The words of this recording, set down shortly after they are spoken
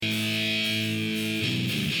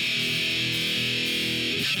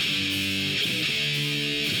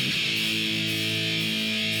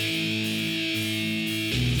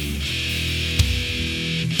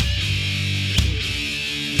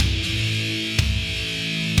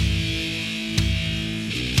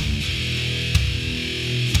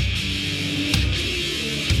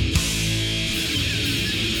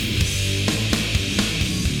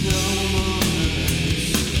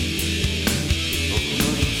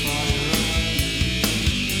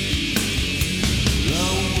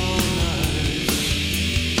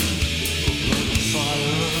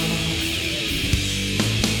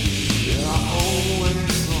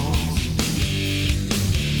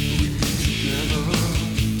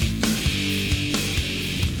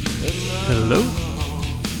Hello,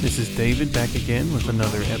 this is David back again with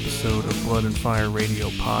another episode of Blood and Fire Radio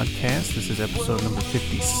Podcast. This is episode number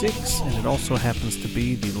 56, and it also happens to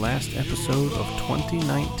be the last episode of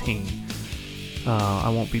 2019. I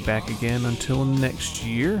won't be back again until next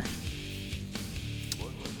year,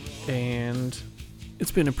 and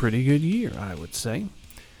it's been a pretty good year, I would say.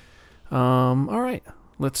 Alright,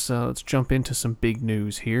 let's jump into some big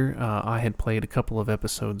news here. I had played a couple of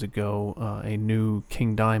episodes ago a new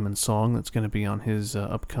King Diamond song that's going to be on his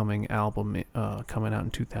upcoming album coming out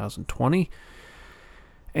in 2020.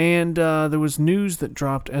 And there was news that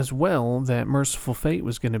dropped as well that Mercyful Fate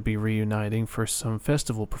was going to be reuniting for some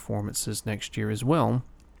festival performances next year as well.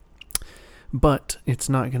 But it's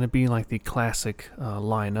not going to be like the classic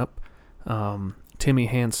lineup. Timmy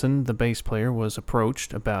Hansen, the bass player, was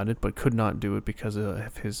approached about it, but could not do it because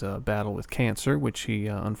of his battle with cancer, which he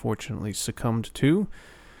unfortunately succumbed to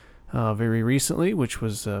very recently, which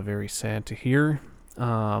was very sad to hear.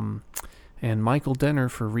 And Michael Denner,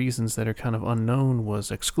 for reasons that are kind of unknown,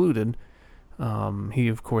 was excluded. He,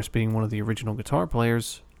 of course, being one of the original guitar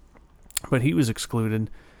players, but he was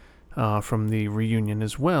excluded from the reunion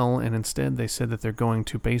as well, and instead they said that they're going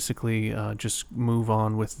to basically just move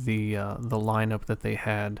on with the lineup that they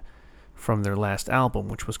had from their last album,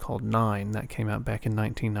 which was called 9. That came out back in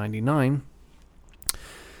 1999.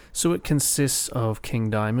 So it consists of King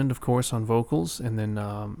Diamond, of course, on vocals, and then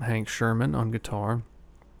Hank Sherman on guitar,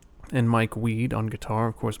 and Mike Weed on guitar.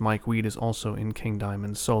 Of course, Mike Weed is also in King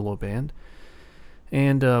Diamond's solo band.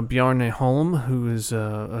 And Bjarne Holm, who is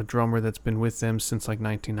a drummer that's been with them since like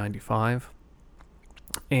 1995.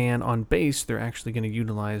 And on bass, they're actually going to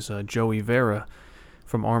utilize Joey Vera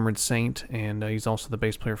from Armored Saint, and he's also the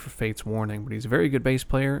bass player for Fate's Warning. But he's a very good bass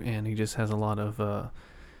player, and he just has a lot of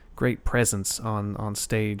great presence on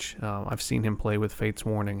stage. I've seen him play with Fate's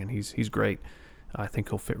Warning, and he's great. I think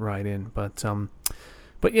he'll fit right in.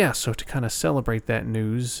 But yeah, so to kind of celebrate that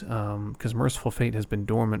news, because Mercyful Fate has been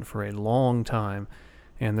dormant for a long time,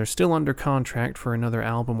 and they're still under contract for another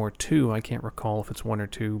album or two. I can't recall if it's one or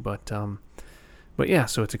two, but yeah,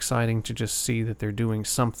 so it's exciting to just see that they're doing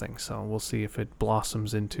something. So we'll see if it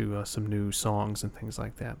blossoms into some new songs and things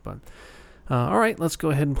like that. But all right, let's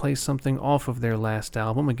go ahead and play something off of their last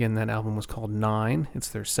album. Again, that album was called 9. It's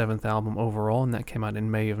their 7th album overall, and that came out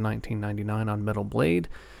in May of 1999 on Metal Blade.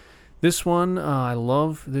 This one, I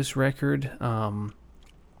love this record.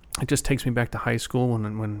 It just takes me back to high school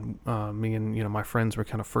when me and my friends were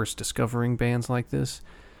kind of first discovering bands like this,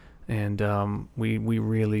 and we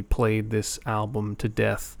really played this album to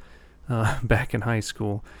death back in high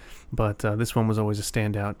school. But this one was always a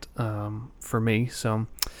standout for me. So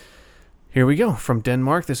here we go. From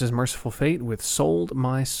Denmark, this is Mercyful Fate with "Sold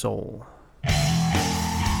My Soul."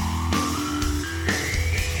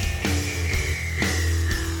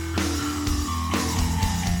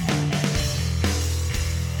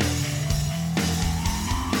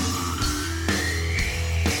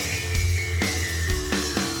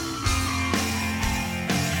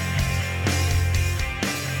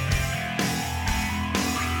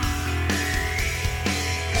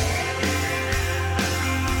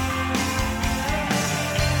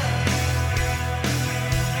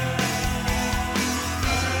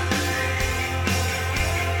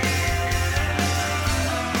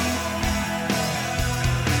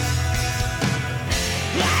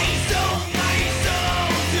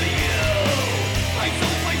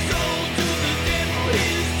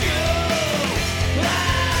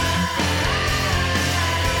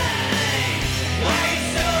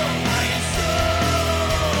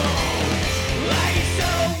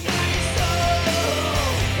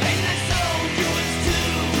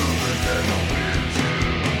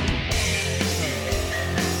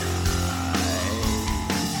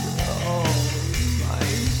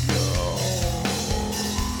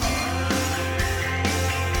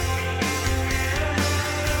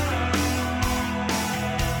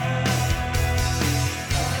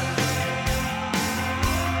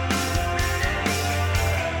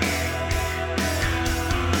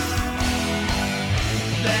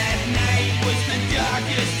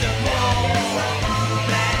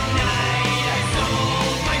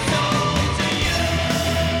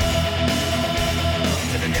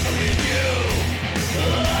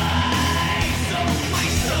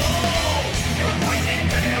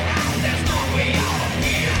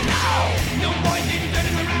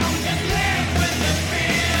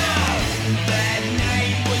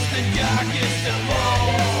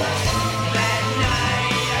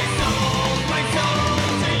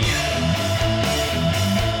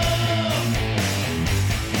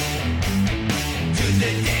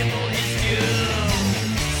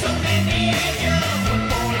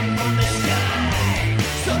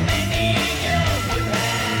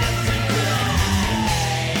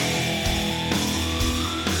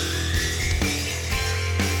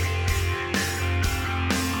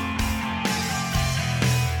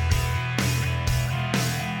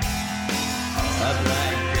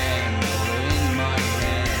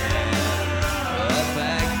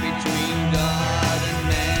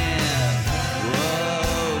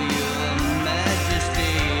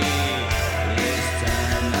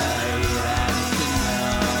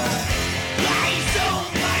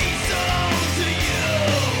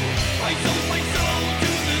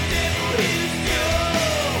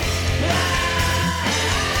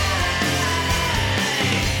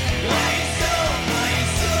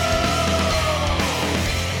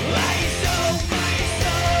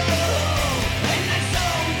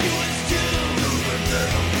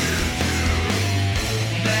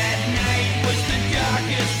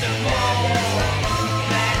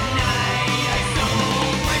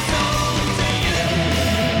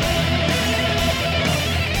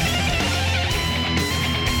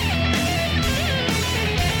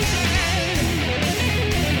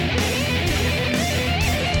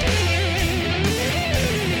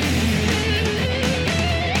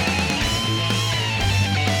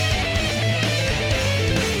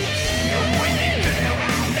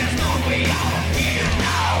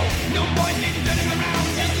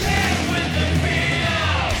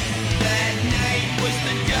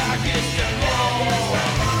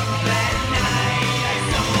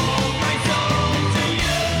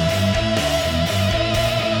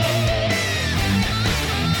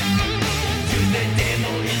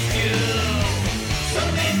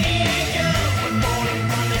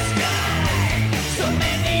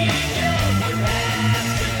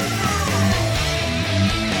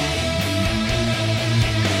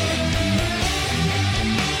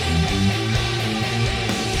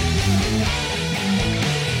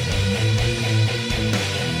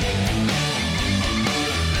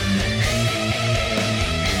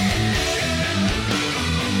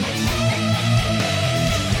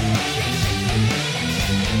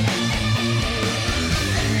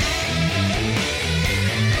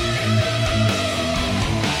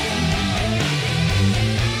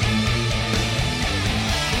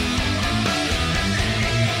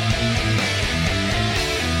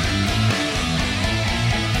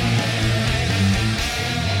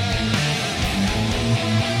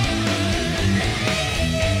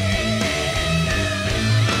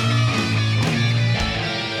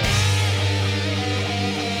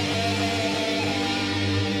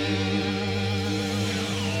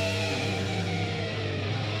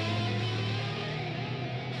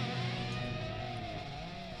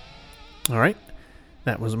 All right.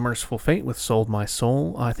 That was Mercyful Fate with Sold My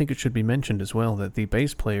Soul. I think it should be mentioned as well that the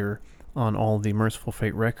bass player on all the Mercyful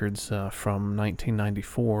Fate records from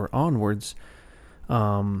 1994 onwards,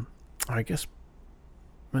 I guess,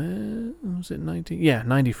 was it 19? Yeah,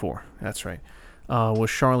 94. That's right. Was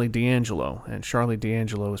Charlie D'Angelo. And Charlie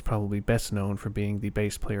D'Angelo is probably best known for being the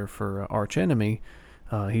bass player for Arch Enemy.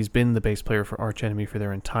 He's been the bass player for Arch Enemy for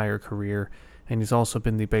their entire career, and he's also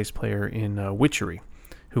been the bass player in Witchery,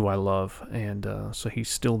 who I love, and so he's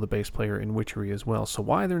still the bass player in Witchery as well. So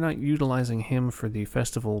why they're not utilizing him for the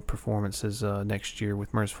festival performances next year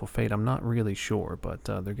with Mercyful Fate, I'm not really sure, but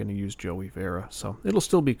they're going to use Joey Vera, so it'll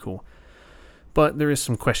still be cool. But there is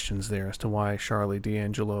some questions there as to why Charlie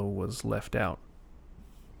D'Angelo was left out.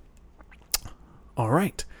 All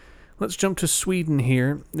right, let's jump to Sweden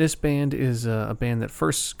here. This band is a band that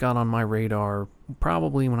first got on my radar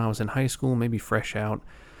probably when I was in high school, maybe fresh out.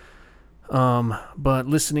 But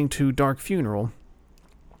listening to Dark Funeral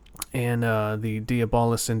and the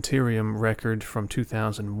Diabolus Interium record from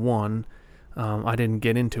 2001, I didn't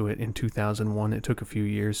get into it in 2001. It took a few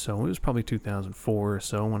years, so it was probably 2004 or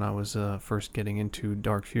so when I was first getting into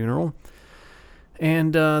Dark Funeral.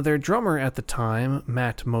 And their drummer at the time,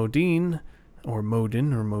 Matt Modine, or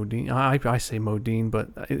Modine, I say Modine, but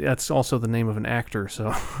that's also the name of an actor, so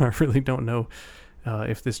I really don't know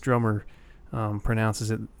if this drummer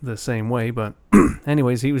pronounces it the same way, but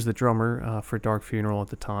anyways, he was the drummer for Dark Funeral at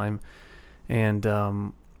the time,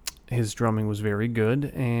 and his drumming was very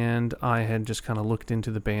good, and I had just kind of looked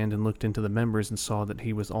into the band and looked into the members and saw that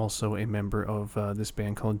he was also a member of this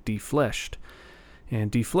band called Defleshed,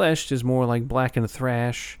 and Defleshed is more like black and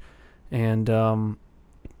thrash, and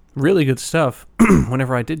really good stuff.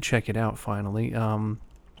 Whenever I did check it out finally,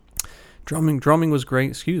 drumming was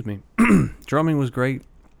great, drumming was great,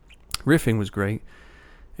 riffing was great,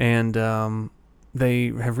 and they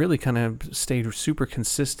have really kind of stayed super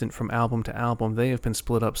consistent from album to album. They have been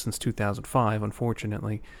split up since 2005,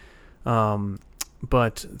 unfortunately,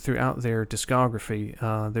 but throughout their discography,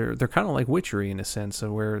 they're kind of like Witchery in a sense,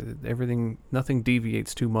 where nothing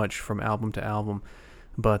deviates too much from album to album,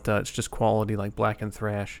 but it's just quality like black and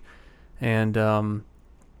thrash, and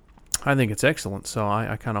I think it's excellent. So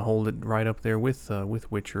I kind of hold it right up there with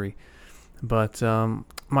Witchery. But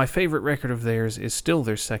my favorite record of theirs is still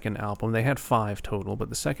their second album. They had 5 total, but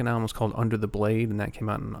the second album is called Under the Blade, and that came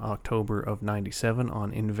out in October of 97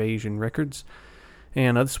 on Invasion Records.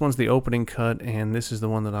 And this one's the opening cut, and this is the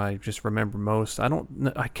one that I just remember most.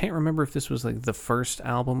 I can't remember if this was like the first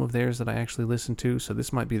album of theirs that I actually listened to, so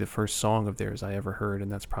this might be the first song of theirs I ever heard, and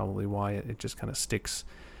that's probably why it just kind of sticks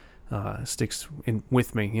in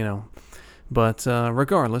with me, you know. But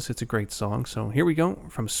regardless, it's a great song. So here we go.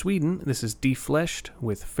 From Sweden, this is Defleshed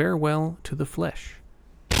with Farewell to the Flesh.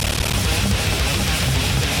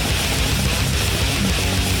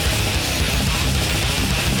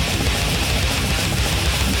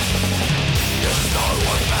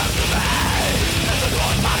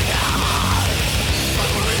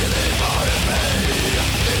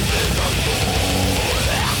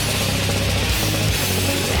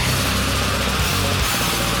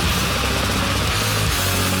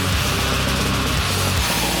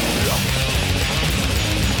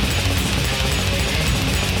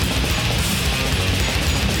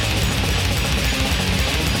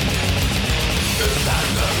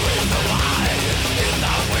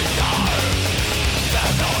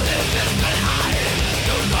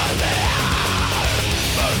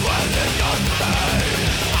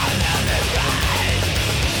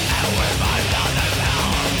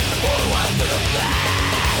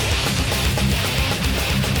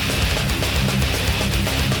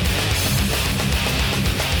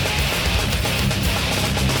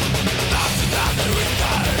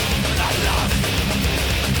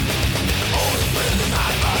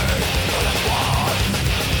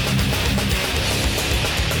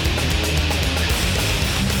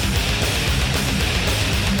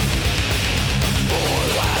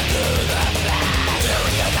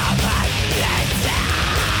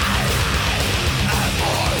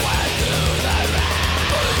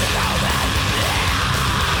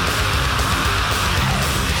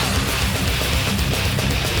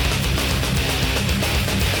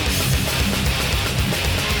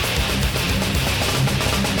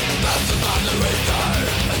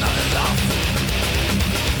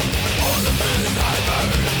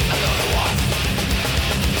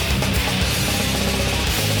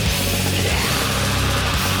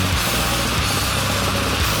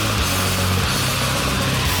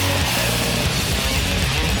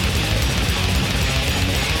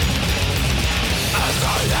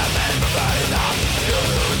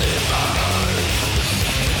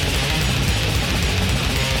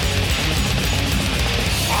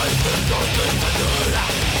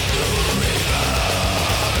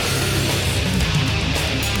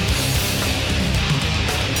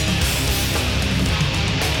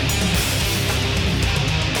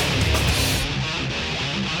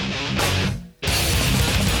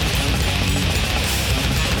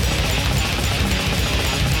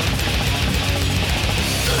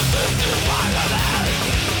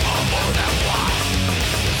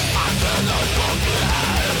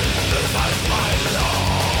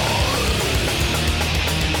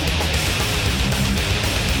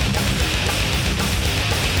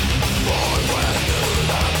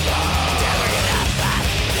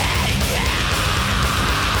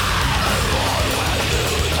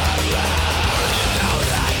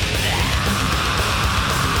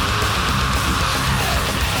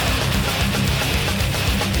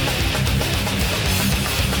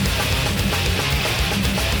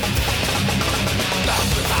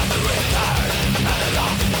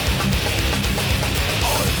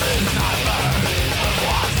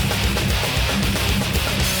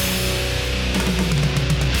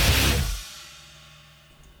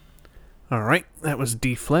 All right, that was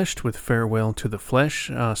Defleshed with Farewell to the Flesh.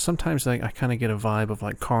 Sometimes I kind of get a vibe of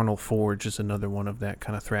like Carnal Forge is another one of that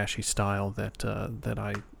kind of thrashy style that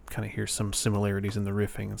I kind of hear some similarities in the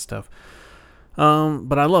riffing and stuff.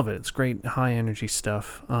 But I love it. It's great high energy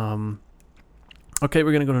stuff. Okay,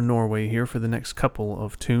 we're going to go to Norway here for the next couple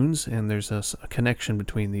of tunes, and there's a connection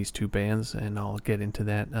between these two bands, and I'll get into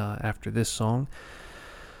that after this song.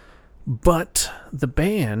 But the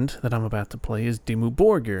band that I'm about to play is Dimmu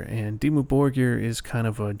Borgir, and Dimmu Borgir is kind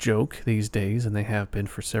of a joke these days, and they have been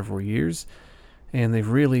for several years, and they've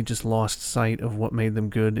really just lost sight of what made them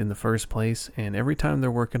good in the first place, and every time they're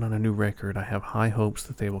working on a new record, I have high hopes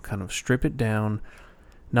that they will kind of strip it down,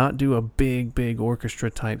 not do a big orchestra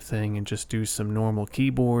type thing, and just do some normal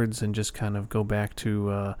keyboards, and just kind of go back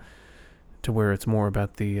to where it's more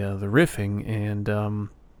about the riffing, and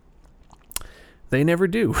they never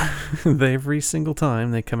do. Every single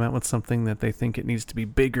time they come out with something that they think it needs to be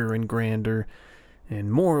bigger and grander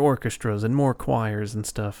and more orchestras and more choirs and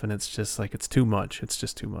stuff, and it's just like it's too much. It's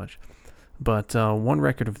just too much. But one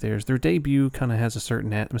record of theirs, their debut kind of has a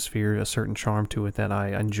certain atmosphere, a certain charm to it that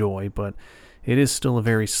I enjoy, but it is still a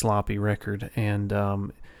very sloppy record. And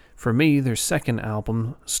for me, their second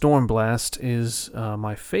album, Stormblast, is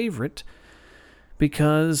my favorite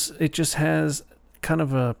because it just has kind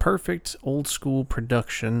of a perfect old school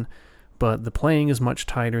production, but the playing is much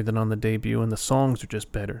tighter than on the debut, and the songs are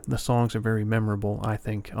just better. The songs are very memorable, I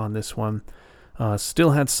think, on this one.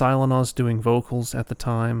 Still had Silenos doing vocals at the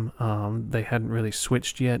time. They hadn't really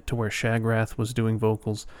switched yet to where Shagrath was doing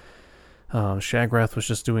vocals. Shagrath was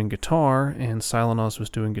just doing guitar, and Silenos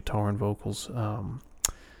was doing guitar and vocals.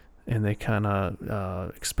 And they kind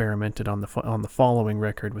of experimented on the following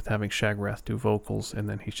record with having Shagrath do vocals, and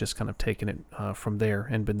then he's just kind of taken it from there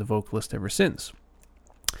and been the vocalist ever since.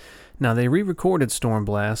 Now, they re-recorded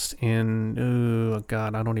Stormblast in,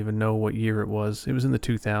 I don't even know what year it was. It was in the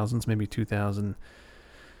 2000s, maybe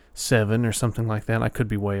 2007 or something like that. I could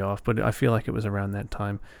be way off, but I feel like it was around that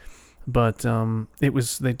time. But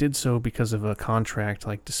they did so because of a contract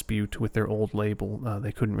dispute with their old label.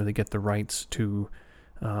 They couldn't really get the rights to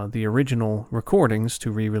the original recordings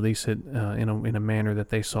to re-release it in a manner that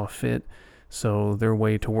they saw fit. So their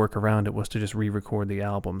way to work around it was to just re-record the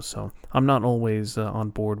album. So I'm not always on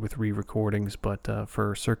board with re-recordings, but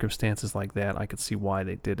for circumstances like that, I could see why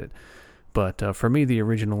they did it. But for me, the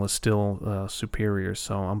original is still superior,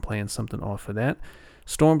 so I'm playing something off of that.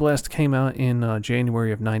 Stormblast came out in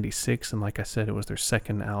January of '96, and like I said, it was their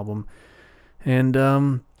second album. And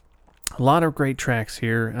a lot of great tracks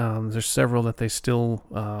here. There's several that they still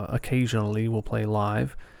occasionally will play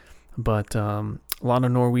live, but a lot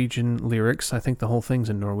of Norwegian lyrics. I think the whole thing's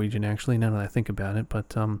in Norwegian, actually, now that I think about it.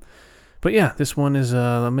 But yeah, this one is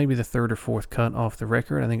maybe the third or fourth cut off the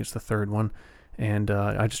record. I think it's the third one. And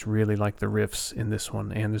I just really like the riffs in this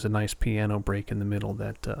one. And there's a nice piano break in the middle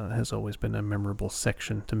that has always been a memorable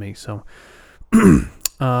section to me. So,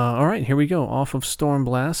 all right, here we go. Off of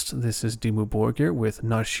Stormblast, this is Dimmu Borgir with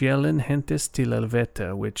Når Sjelen hentes til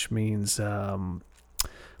Helvete, which means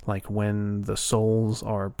like when the souls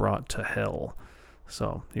are brought to hell.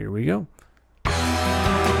 So, here we go.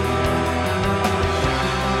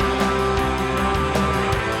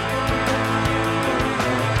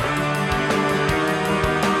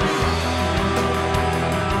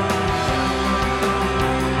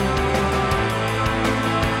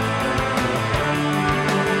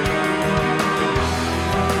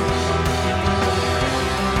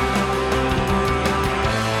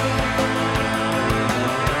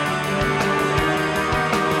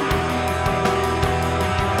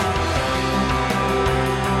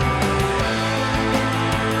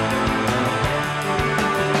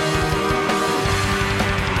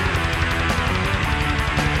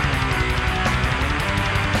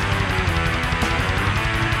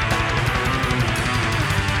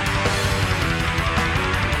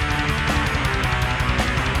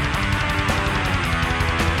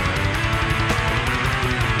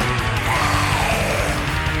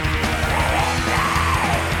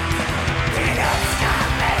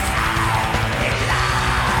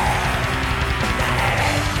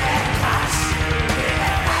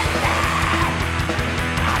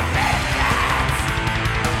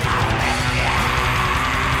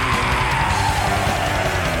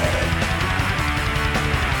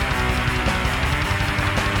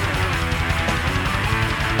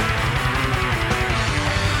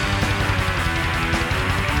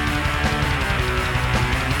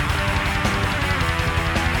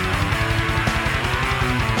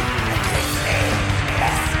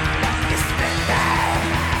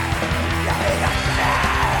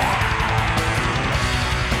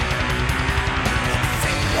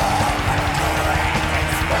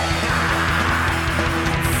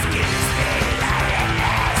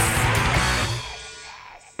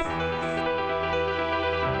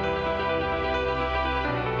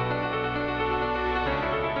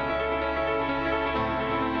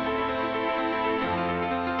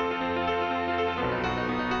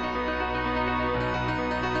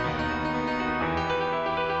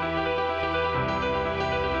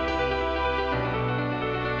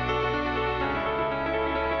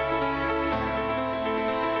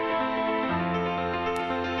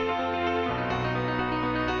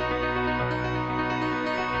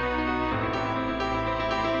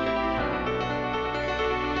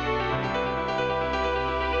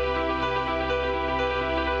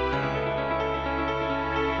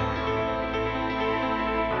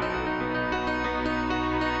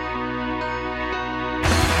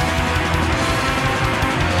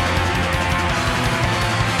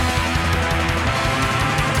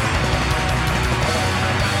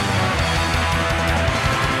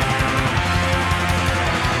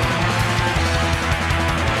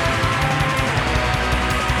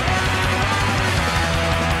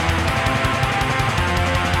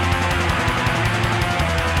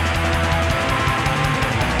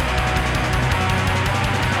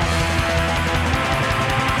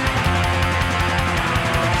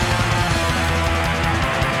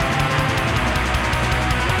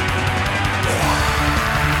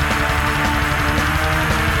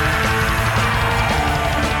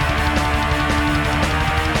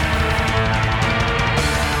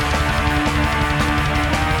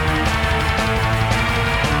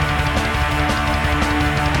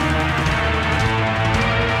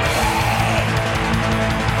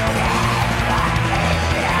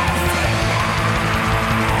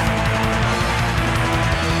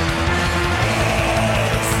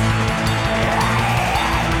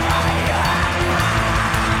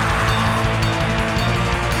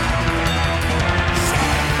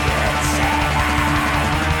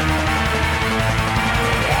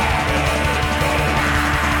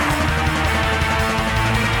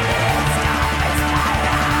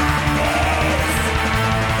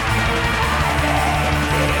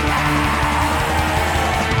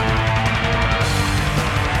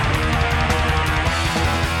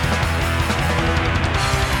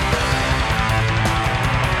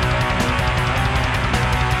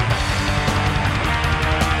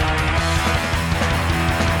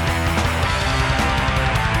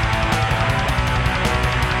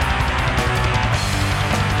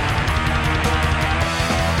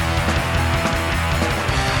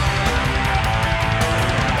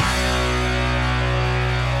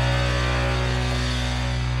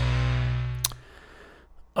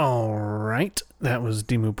 Alright, that was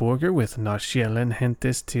Dimmu Borgir with Sjelen,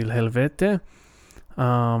 Hentes till Helvete.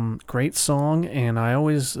 Great song, and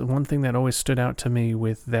one thing that always stood out to me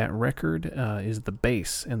with that record is the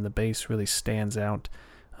bass, and the bass really stands out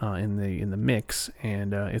in the mix,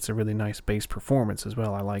 and it's a really nice bass performance as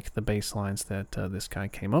well. I like the bass lines that this guy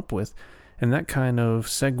came up with, and that kind of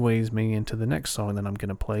segues me into the next song that I'm going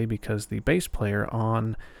to play, because the bass player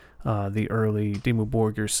on the early Dimmu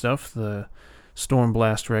Borgir stuff, the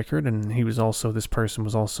Stormblast record, and this person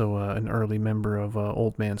was also an early member of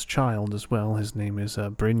Old Man's Child as well. His name is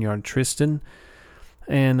Brynjard Tristan,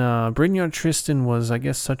 and Brynjard Tristan was, I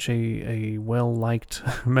guess, such a well-liked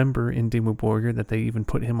member in Dimmu Borgir that they even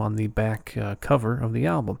put him on the back cover of the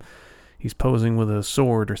album. He's posing with a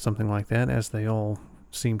sword or something like that, as they all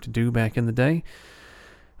seemed to do back in the day.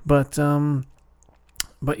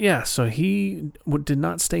 But yeah, so he did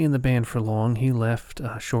not stay in the band for long. He left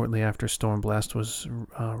shortly after Stormblast was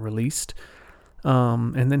released.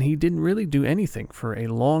 And then he didn't really do anything for a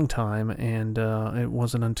long time, and it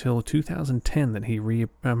wasn't until 2010 that he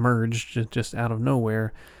re-emerged just out of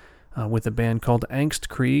nowhere with a band called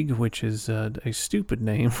Angstkrieg, which is a stupid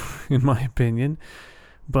name, in my opinion.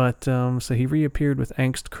 But so he reappeared with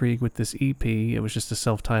Angstkrieg with this EP. It was just a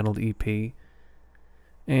self-titled EP.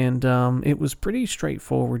 And it was pretty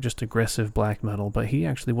straightforward, just aggressive black metal, but he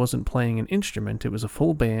actually wasn't playing an instrument. It was a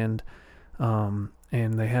full band, and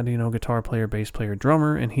they had, guitar player, bass player,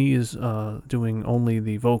 drummer, and he is doing only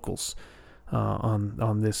the vocals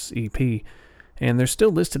on this EP. And they're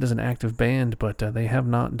still listed as an active band, but they have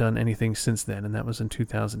not done anything since then, and that was in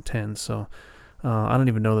 2010. So I don't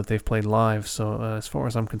even know that they've played live, so as far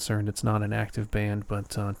as I'm concerned, it's not an active band,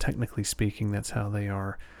 but technically speaking, that's how they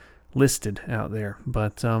are listed out there.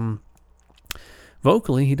 But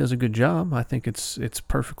vocally, he does a good job. I think it's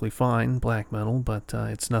perfectly fine black metal, but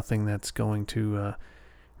it's nothing that's going to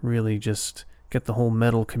really just get the whole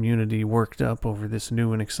metal community worked up over this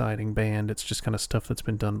new and exciting band. It's just kind of stuff that's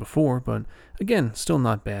been done before, but again, still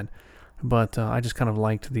not bad. But I just kind of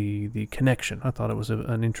liked the connection. I thought it was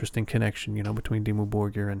an interesting connection, between Dimmu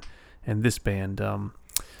Borgir and this band.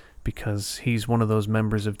 Because he's one of those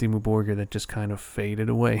members of Dimmu Borgir that just kind of faded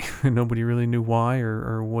away. Nobody really knew why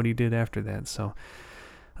or what he did after that. So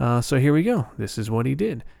here we go. This is what he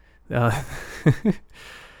did.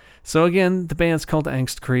 So again, the band's called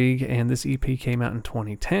Angstkrieg, and this EP came out in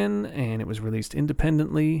 2010, and it was released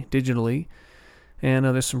independently, digitally. And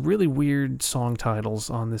there's some really weird song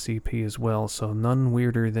titles on this EP as well, so none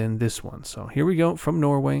weirder than this one. So here we go, from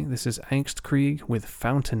Norway. This is Angstkrieg with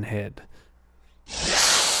Fountainhead.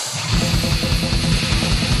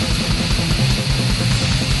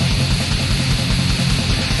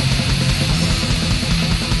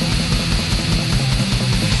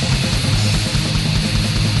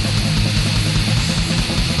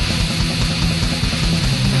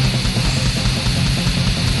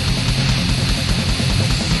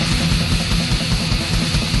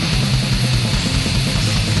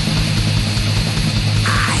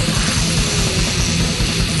 I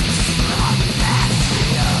from that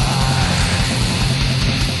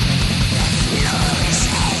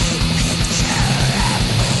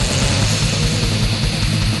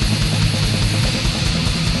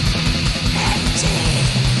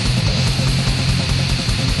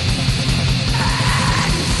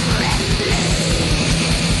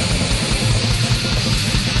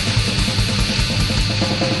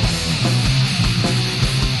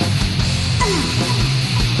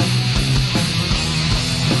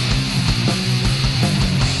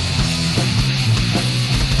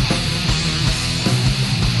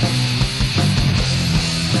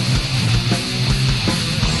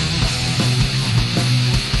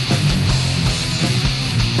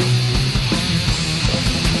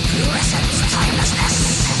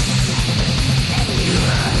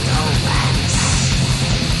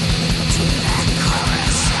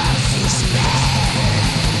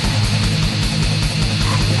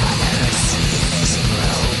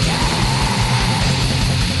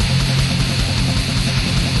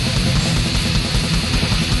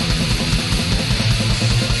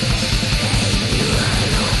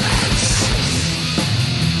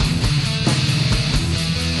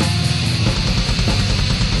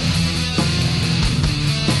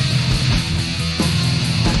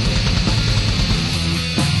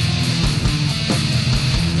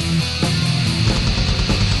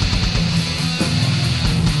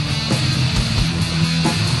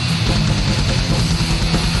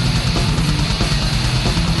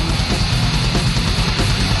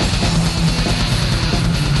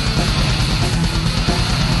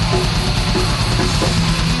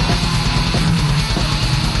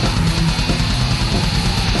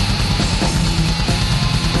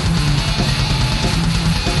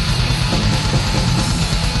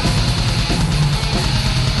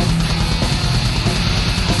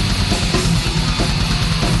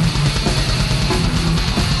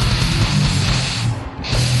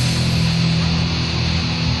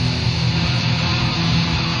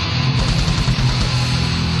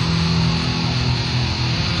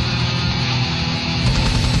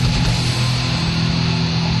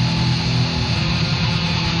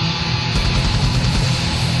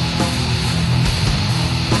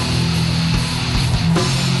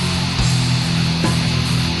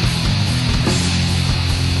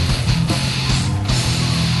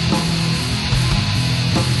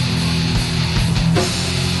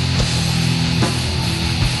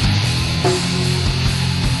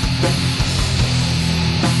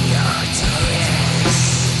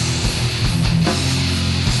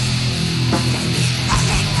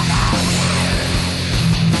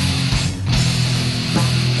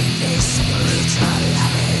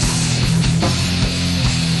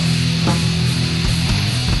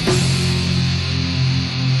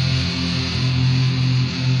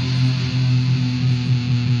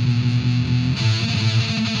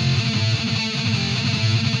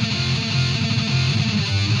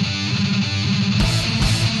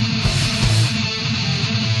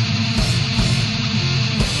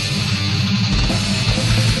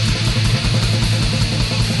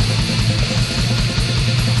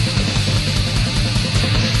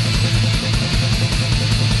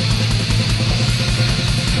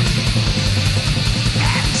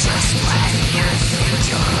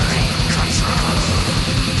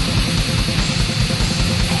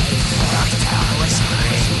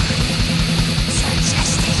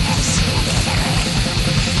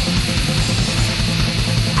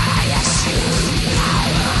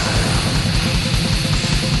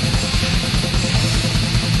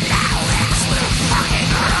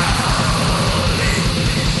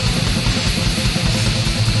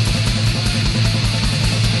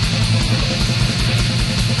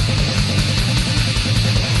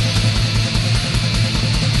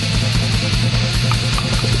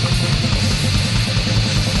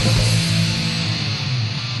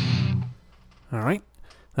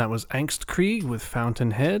That was Angstkrieg with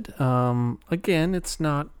Fountainhead. Again, it's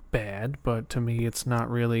not bad, but to me it's not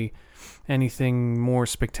really anything more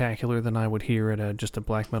spectacular than I would hear at just a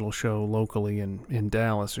black metal show locally in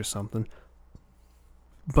Dallas or something.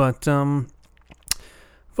 But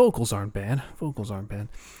vocals aren't bad.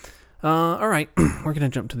 Alright, we're going to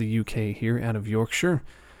jump to the UK here, out of Yorkshire.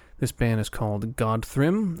 This band is called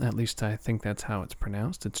Godthrymm, at least I think that's how it's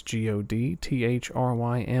pronounced. It's Godthrymm,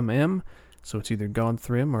 so it's either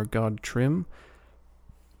Godthrymm or Godthrymm,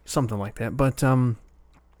 something like that. But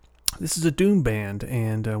this is a doom band,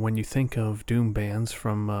 and when you think of doom bands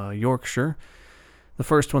from Yorkshire, the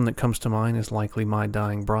first one that comes to mind is likely My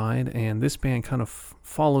Dying Bride, and this band kind of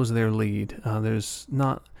follows their lead. There's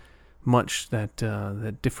not much that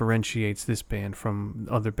differentiates this band from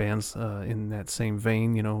other bands in that same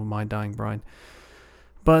vein, My Dying Bride.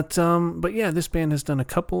 But yeah, this band has done a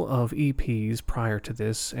couple of EPs prior to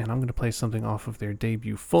this, and I'm going to play something off of their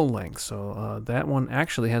debut full length. So that one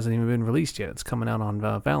actually hasn't even been released yet. It's coming out on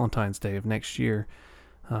Valentine's Day of next year.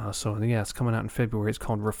 So yeah, it's coming out in February. It's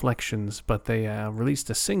called Reflections, but they released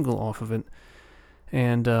a single off of it,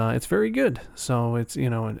 and it's very good. So it's,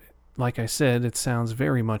 like I said, it sounds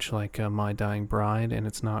very much like My Dying Bride, and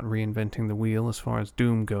it's not reinventing the wheel as far as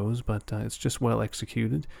doom goes, but it's just well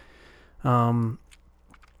executed.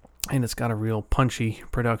 And it's got a real punchy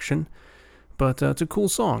production, but it's a cool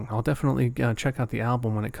song. I'll definitely check out the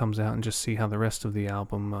album when it comes out and just see how the rest of the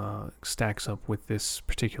album stacks up with this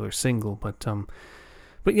particular single.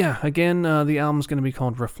 But yeah, again, the album's going to be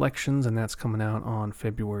called Reflections, and that's coming out on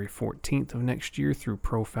February 14th of next year through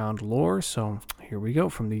Profound Lore. So here we go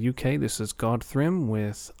from the UK. This is Godthrymm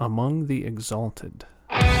with Among the Exalted.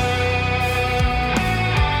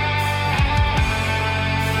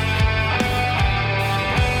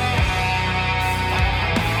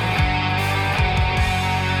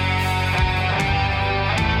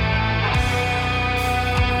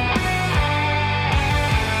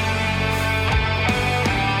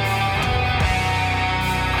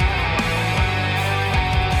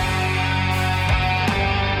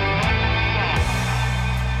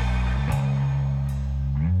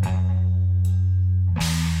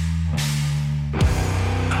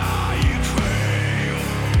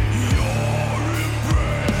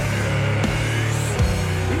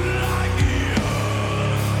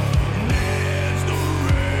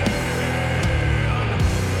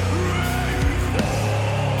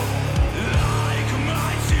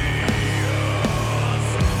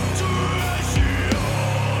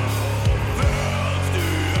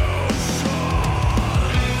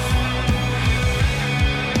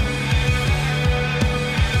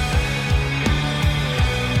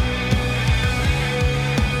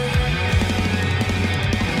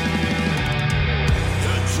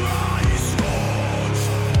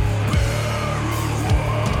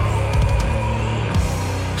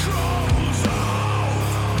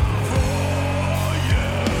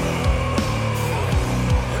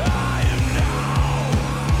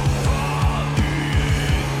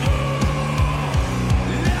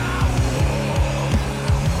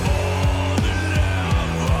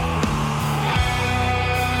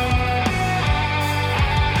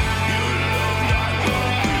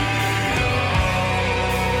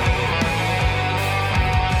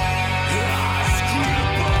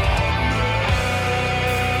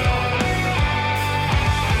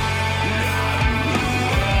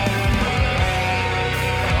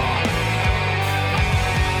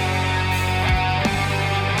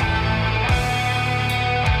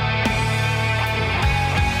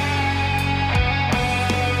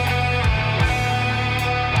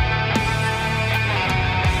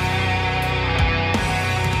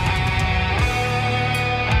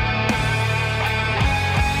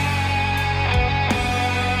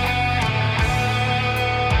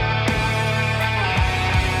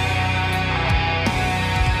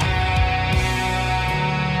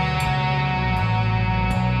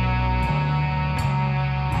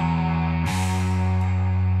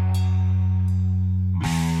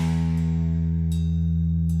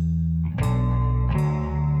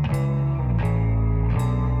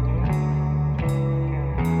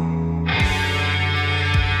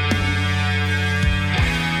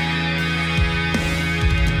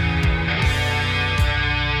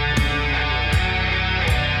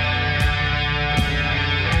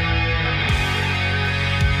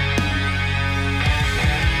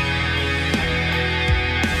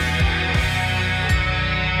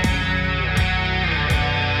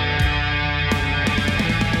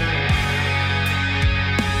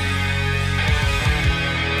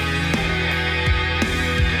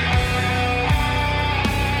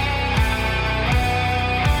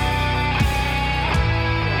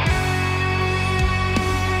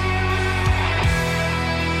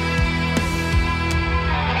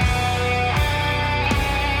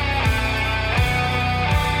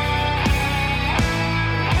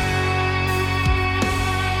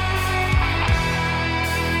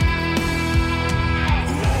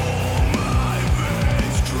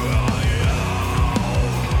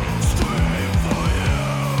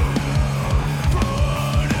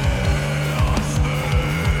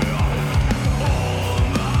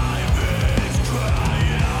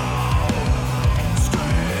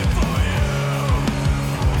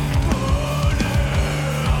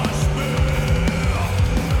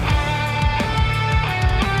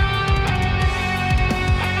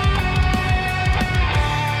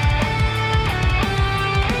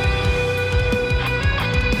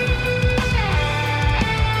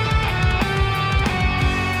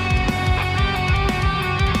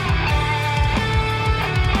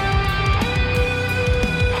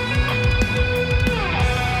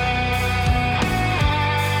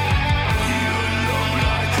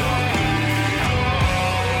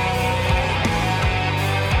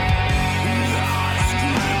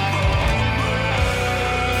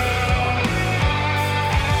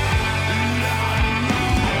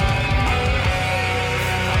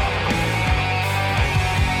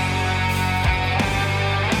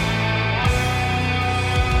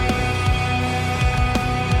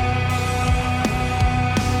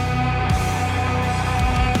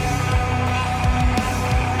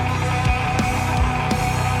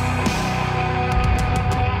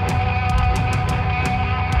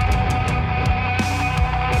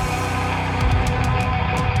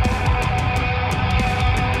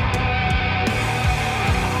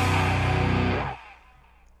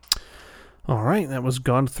 that was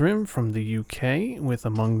Godthrymm from the UK with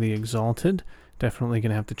Among the Exalted. Definitely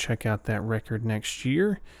going to have to check out that record next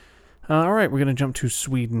year. All right, we're going to jump to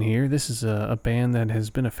Sweden here. This is a band that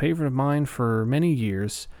has been a favorite of mine for many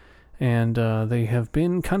years, and they have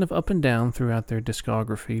been kind of up and down throughout their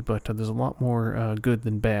discography, but there's a lot more good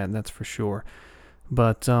than bad, that's for sure.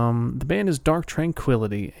 But the band is Dark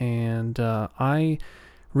Tranquillity, and I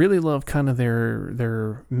really love kind of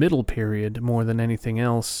their middle period more than anything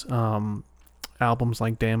else. Albums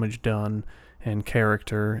like Damage Done and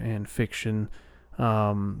Character and Fiction.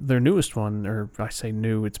 Their newest one, or I say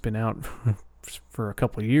new, it's been out for a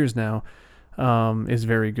couple of years now, is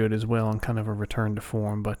very good as well and kind of a return to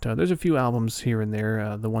form. But there's a few albums here and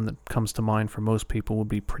there. The one that comes to mind for most people would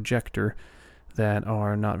be Projector, that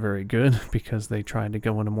are not very good because they tried to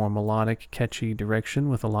go in a more melodic, catchy direction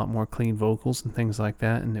with a lot more clean vocals and things like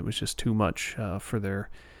that, and it was just too much for their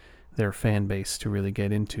fan base to really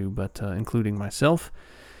get into, but including myself.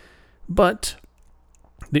 But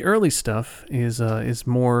the early stuff is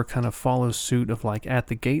more kind of follows suit of like At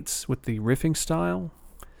the Gates with the riffing style,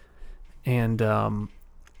 and a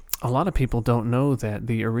lot of people don't know that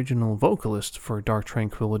the original vocalist for Dark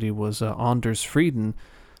Tranquillity was Anders Frieden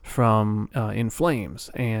from In Flames.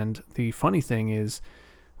 And the funny thing is,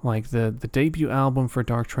 like the debut album for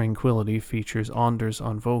Dark Tranquillity features Anders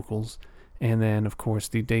on vocals, and then of course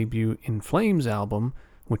the debut In Flames album,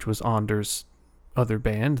 which was Anders' other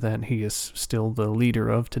band that he is still the leader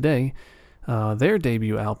of today, their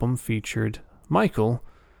debut album featured Michael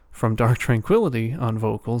from Dark Tranquillity on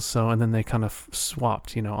vocals. So, and then they kind of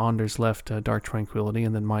swapped, Anders left Dark Tranquillity,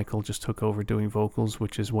 and then Michael just took over doing vocals,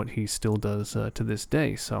 which is what he still does to this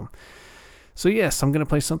day. So yes, I'm going to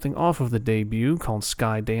play something off of the debut called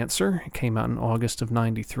Sky Dancer. It came out in August of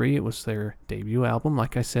 93. It was their debut album,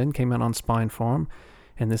 like I said, came out on Spine Farm.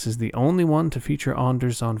 And this is the only one to feature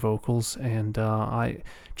Anders on vocals, and I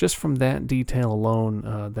just from that detail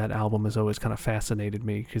alone, that album has always kind of fascinated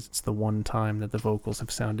me, because it's the one time that the vocals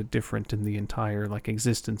have sounded different in the entire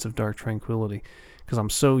existence of Dark Tranquillity, because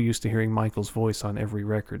I'm so used to hearing Michael's voice on every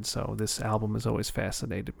record, so this album has always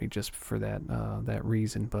fascinated me just for that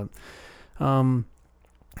reason. But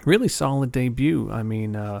really solid debut. I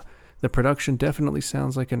mean, the production definitely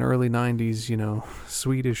sounds like an early 90s,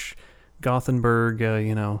 Swedish Gothenburg,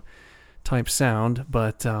 type sound,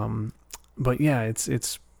 but yeah,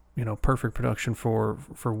 it's perfect production for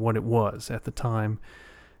what it was at the time,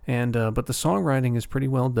 and but the songwriting is pretty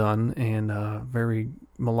well done, and very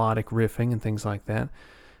melodic riffing and things like that.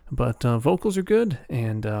 But vocals are good,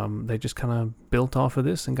 and they just kind of built off of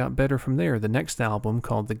this and got better from there. The next album,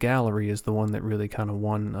 called The Gallery, is the one that really kind of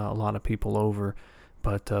won a lot of people over,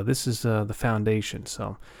 but this is the foundation.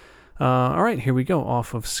 So all right, here we go,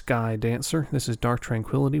 off of Sky Dancer. This is Dark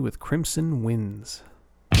Tranquillity with Crimson Winds.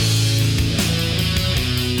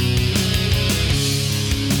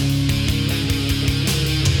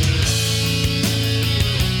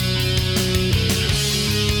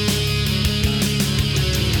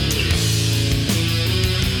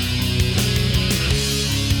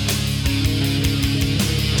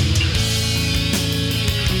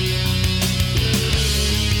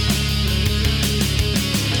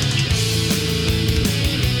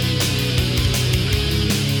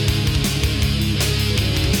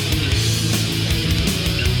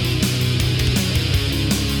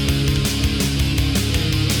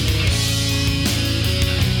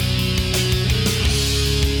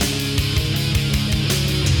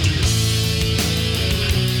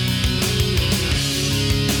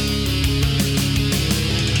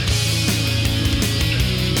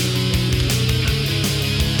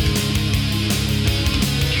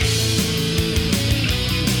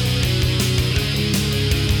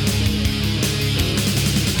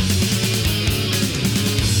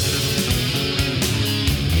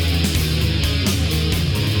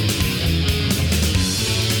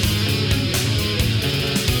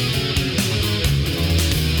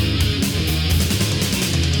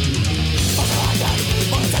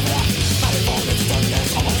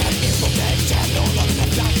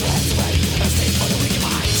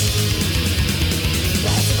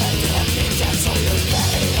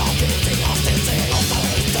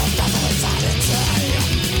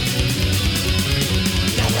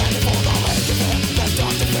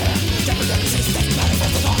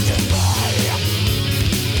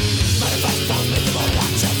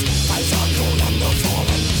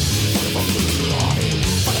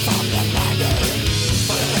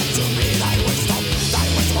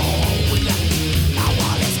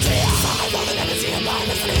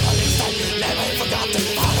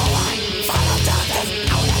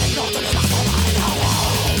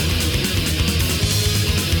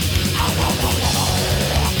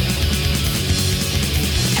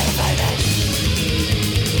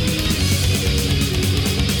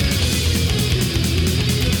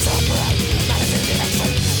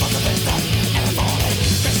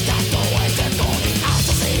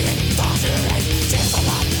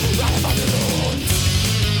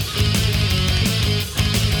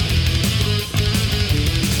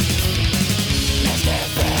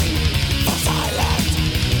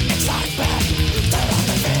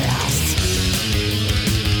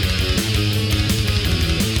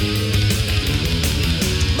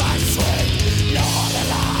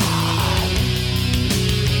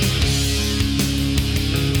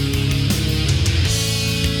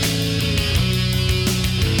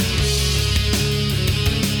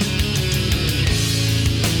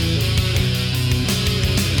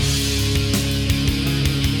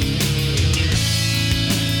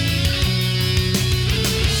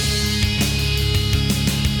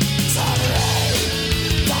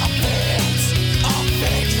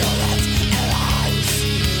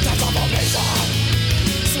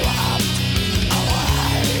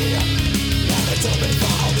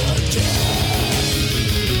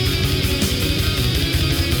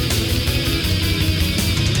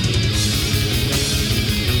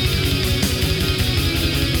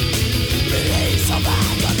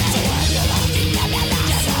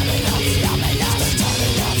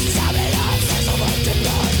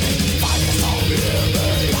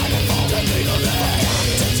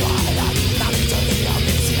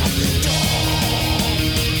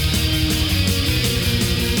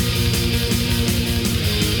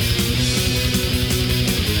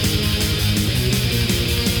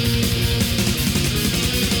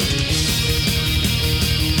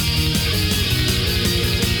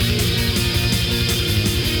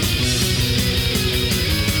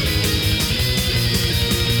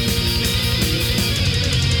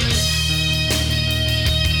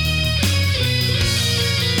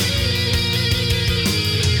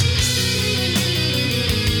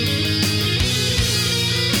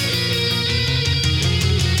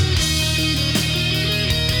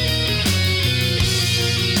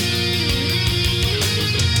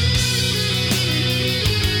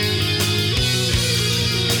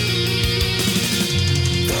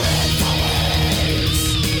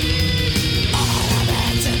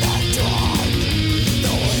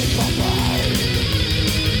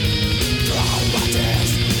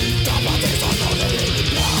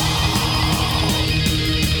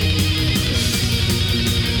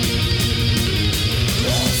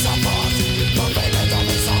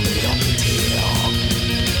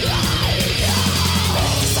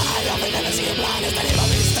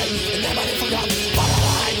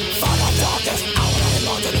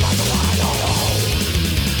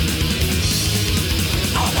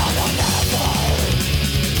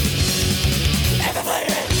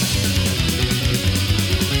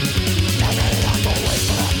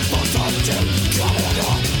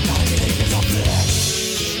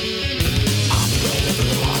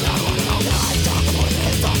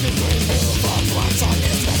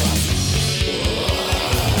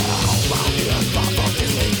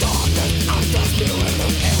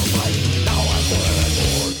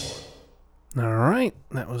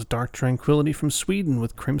 Dark Tranquillity from Sweden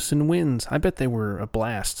with Crimson Winds. I bet they were a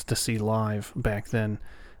blast to see live back then.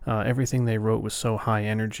 Everything they wrote was so high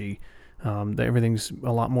energy. Everything's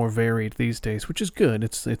a lot more varied these days, which is good.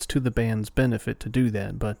 It's to the band's benefit to do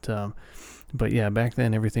that. But yeah, back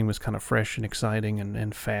then everything was kind of fresh and exciting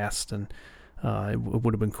and fast, and it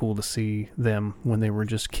would have been cool to see them when they were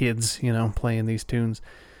just kids, playing these tunes.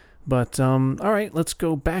 But, all right, let's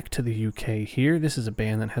go back to the UK here. This is a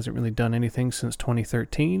band that hasn't really done anything since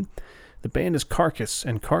 2013. The band is Carcass,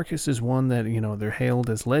 and Carcass is one that, they're hailed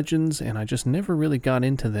as legends, and I just never really got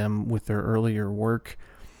into them with their earlier work.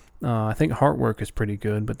 I think Heartwork is pretty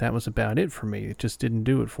good, but that was about it for me. It just didn't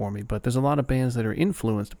do it for me. But there's a lot of bands that are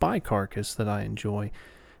influenced by Carcass that I enjoy.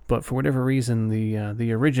 But for whatever reason,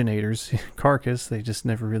 the originators, Carcass, they just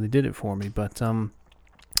never really did it for me. But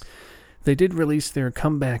they did release their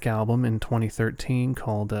comeback album in 2013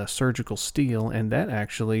 called Surgical Steel, and that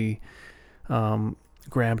actually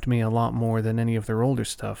grabbed me a lot more than any of their older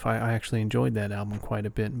stuff. I actually enjoyed that album quite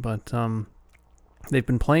a bit. But they've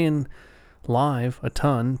been playing live a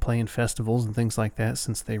ton, playing festivals and things like that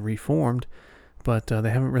since they reformed, but they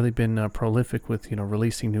haven't really been prolific with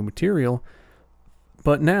releasing new material.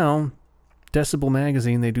 But now Decibel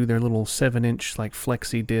Magazine, they do their little 7-inch like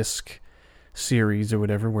flexi disc series or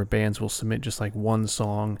whatever, where bands will submit just like one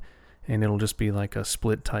song, and it'll just be like a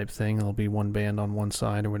split type thing. It'll be one band on one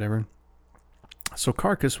side or whatever. So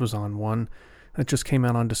Carcass was on one that just came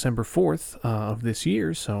out on December 4th of this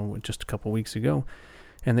year, so just a couple weeks ago.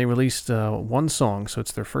 And they released one song, so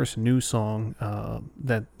it's their first new song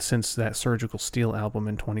that since that Surgical Steel album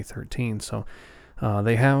in 2013. So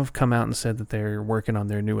they have come out and said that they're working on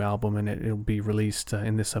their new album, and it'll be released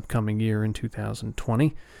in this upcoming year in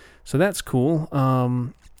 2020. So that's cool.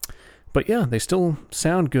 But yeah, they still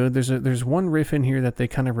sound good. There's one riff in here that they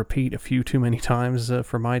kind of repeat a few too many times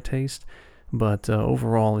for my taste, but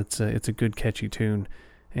overall it's a good catchy tune.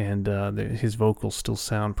 And his vocals still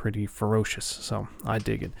sound pretty ferocious, so I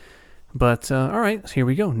dig it. But, all right, here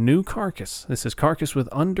we go. New Carcass. This is Carcass with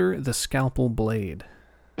Under the Scalpel Blade.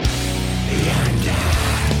 Under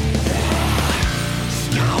the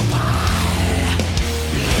Scalpel.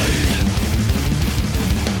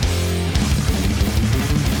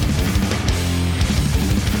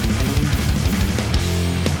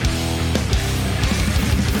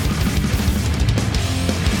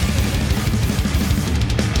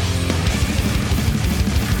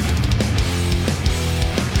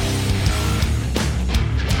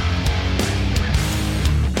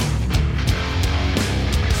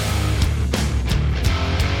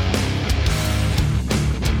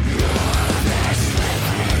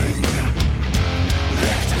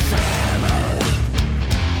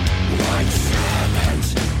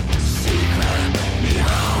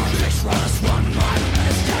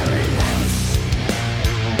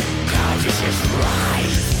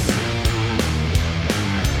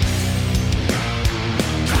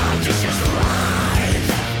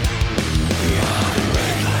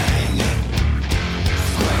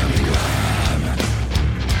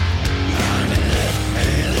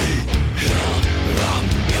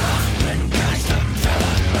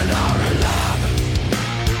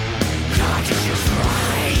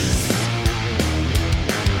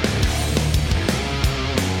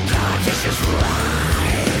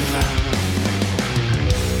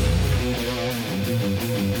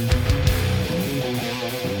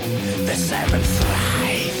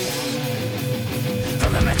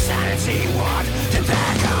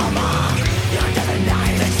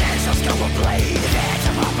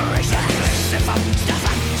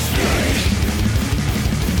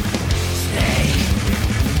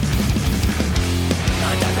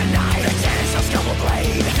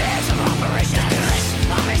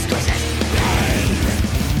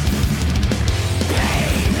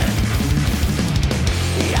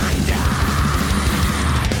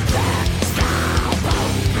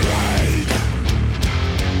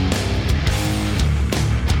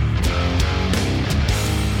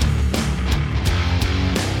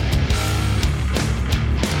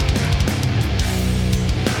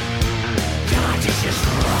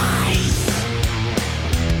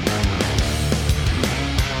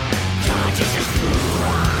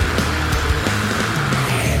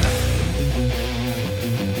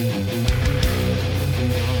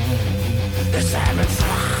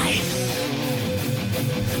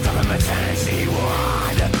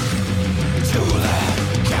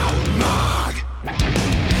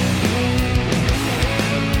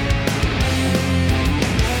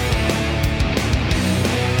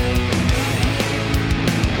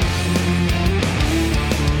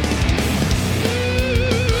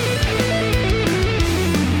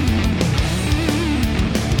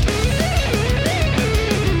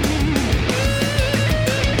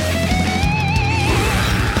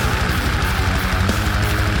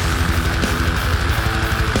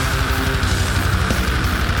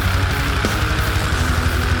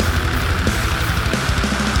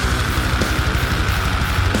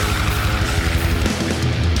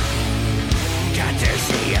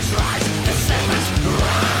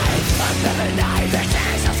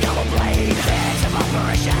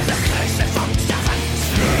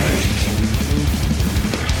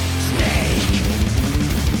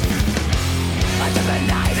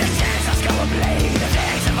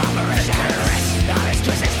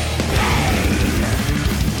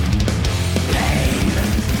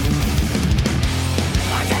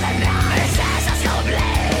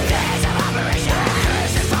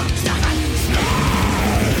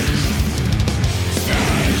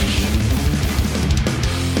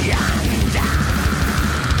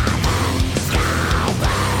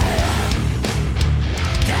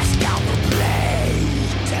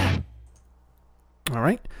 All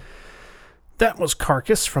right. That was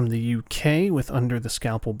Carcass from the UK with Under the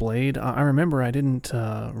Scalpel Blade. I remember I didn't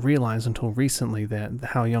realize until recently that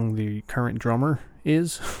how young the current drummer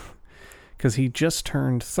is, because he just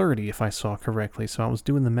turned 30, if I saw correctly. So I was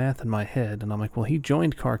doing the math in my head, and I'm like, well, he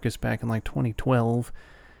joined Carcass back in like 2012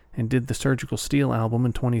 and did the Surgical Steel album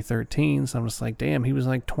in 2013. So I'm just like, damn, he was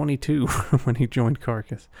like 22 when he joined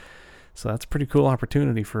Carcass. So that's a pretty cool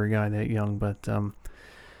opportunity for a guy that young, but...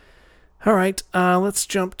 All right, let's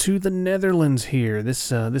jump to the Netherlands here.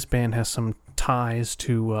 This band has some ties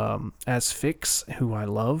to Asphyx, who I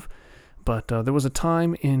love, but there was a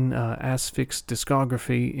time in Asphyx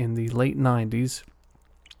discography in the late 90s,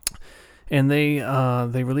 and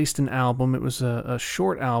they released an album. It was a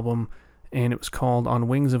short album, and it was called On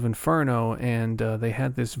Wings of Inferno, and they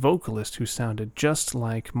had this vocalist who sounded just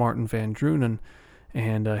like Martin van Drunen.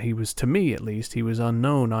 And he was, to me at least, he was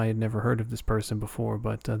unknown. I had never heard of this person before,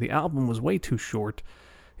 but the album was way too short.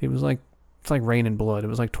 It was like, it's like Rain and Blood. It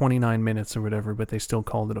was like 29 minutes or whatever, but they still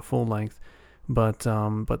called it a full length. But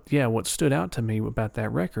yeah, what stood out to me about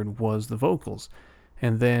that record was the vocals.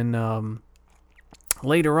 And then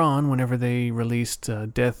later on, whenever they released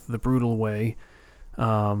Death the Brutal Way,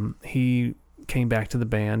 he came back to the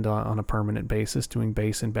band on a permanent basis, doing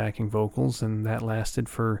bass and backing vocals, and that lasted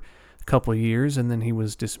for couple of years, and then he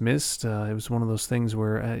was dismissed. It was one of those things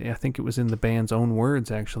where I think it was in the band's own words,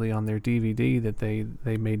 actually, on their DVD, that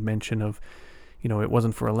they made mention of, it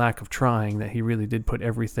wasn't for a lack of trying, that he really did put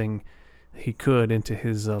everything he could into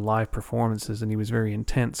his live performances, and he was very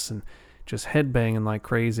intense and just headbanging like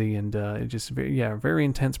crazy, and very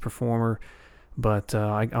intense performer. But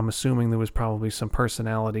I'm assuming there was probably some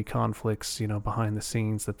personality conflicts, behind the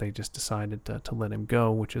scenes, that they just decided to let him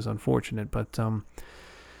go, which is unfortunate.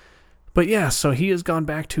 But yeah, so he has gone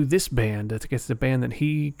back to this band. I think it's the band that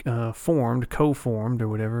he co-founded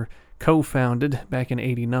back in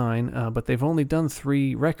 '89, but they've only done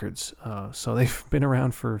 3 records. So they've been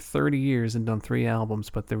around for 30 years and done 3 albums,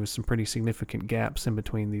 but there was some pretty significant gaps in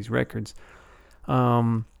between these records.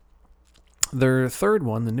 Their third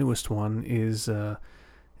one, the newest one, is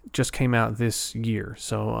just came out this year,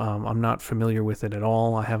 so I'm not familiar with it at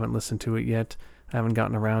all. I haven't listened to it yet. I haven't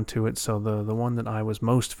gotten around to it, so the one that I was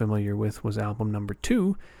most familiar with was album number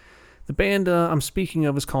 2. The band I'm speaking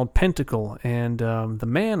of is called Pentacle, and the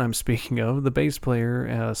man I'm speaking of, the bass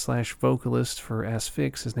player / vocalist for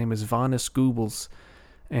Asphyx, his name is Vanus Goebbels,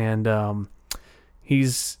 and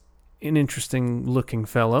he's an interesting looking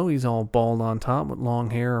fellow. He's all bald on top with long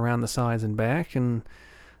hair around the sides and back, and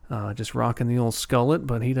just rocking the old skullet,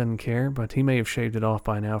 but he doesn't care. But he may have shaved it off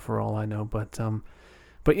by now for all I know.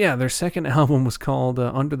 But yeah, their second album was called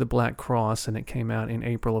Under the Black Cross, and it came out in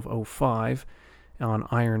April of 2005 on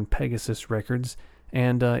Iron Pegasus Records.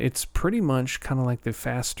 And it's pretty much kind of like the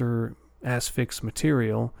faster Asphyx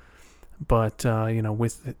material, but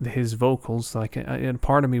with his vocals. And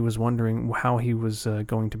part of me was wondering how he was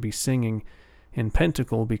going to be singing in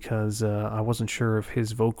Pentacle, because I wasn't sure if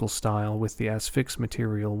his vocal style with the Asphyx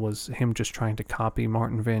material was him just trying to copy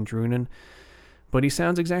Martin van Drunen. But he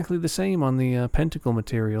sounds exactly the same on the Pentacle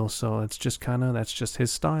material, so it's just that's just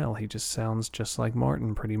his style. He just sounds just like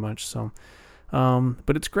Martin, pretty much. So,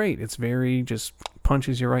 but it's great. It's very just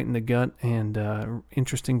punches you right in the gut, and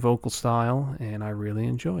interesting vocal style, and I really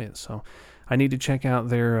enjoy it. So, I need to check out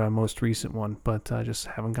their most recent one, but I just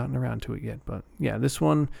haven't gotten around to it yet. But yeah, this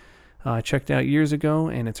one I checked out years ago,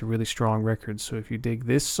 and it's a really strong record. So if you dig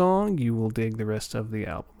this song, you will dig the rest of the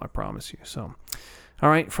album. I promise you. So. All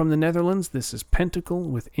right, from the Netherlands, this is Pentacle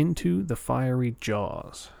with Into the Fiery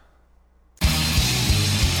Jaws.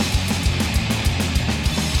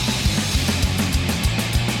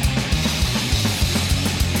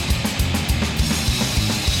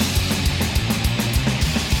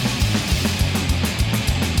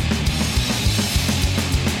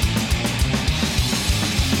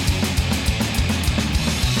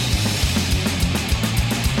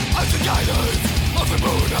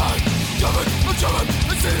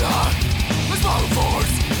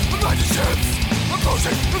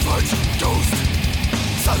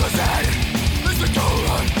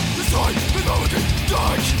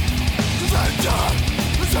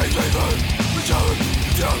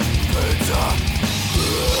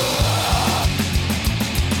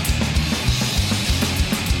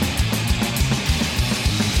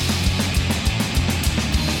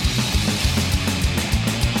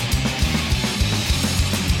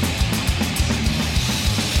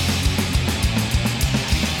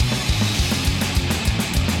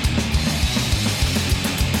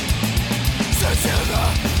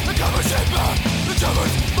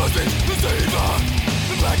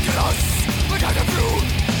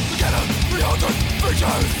 The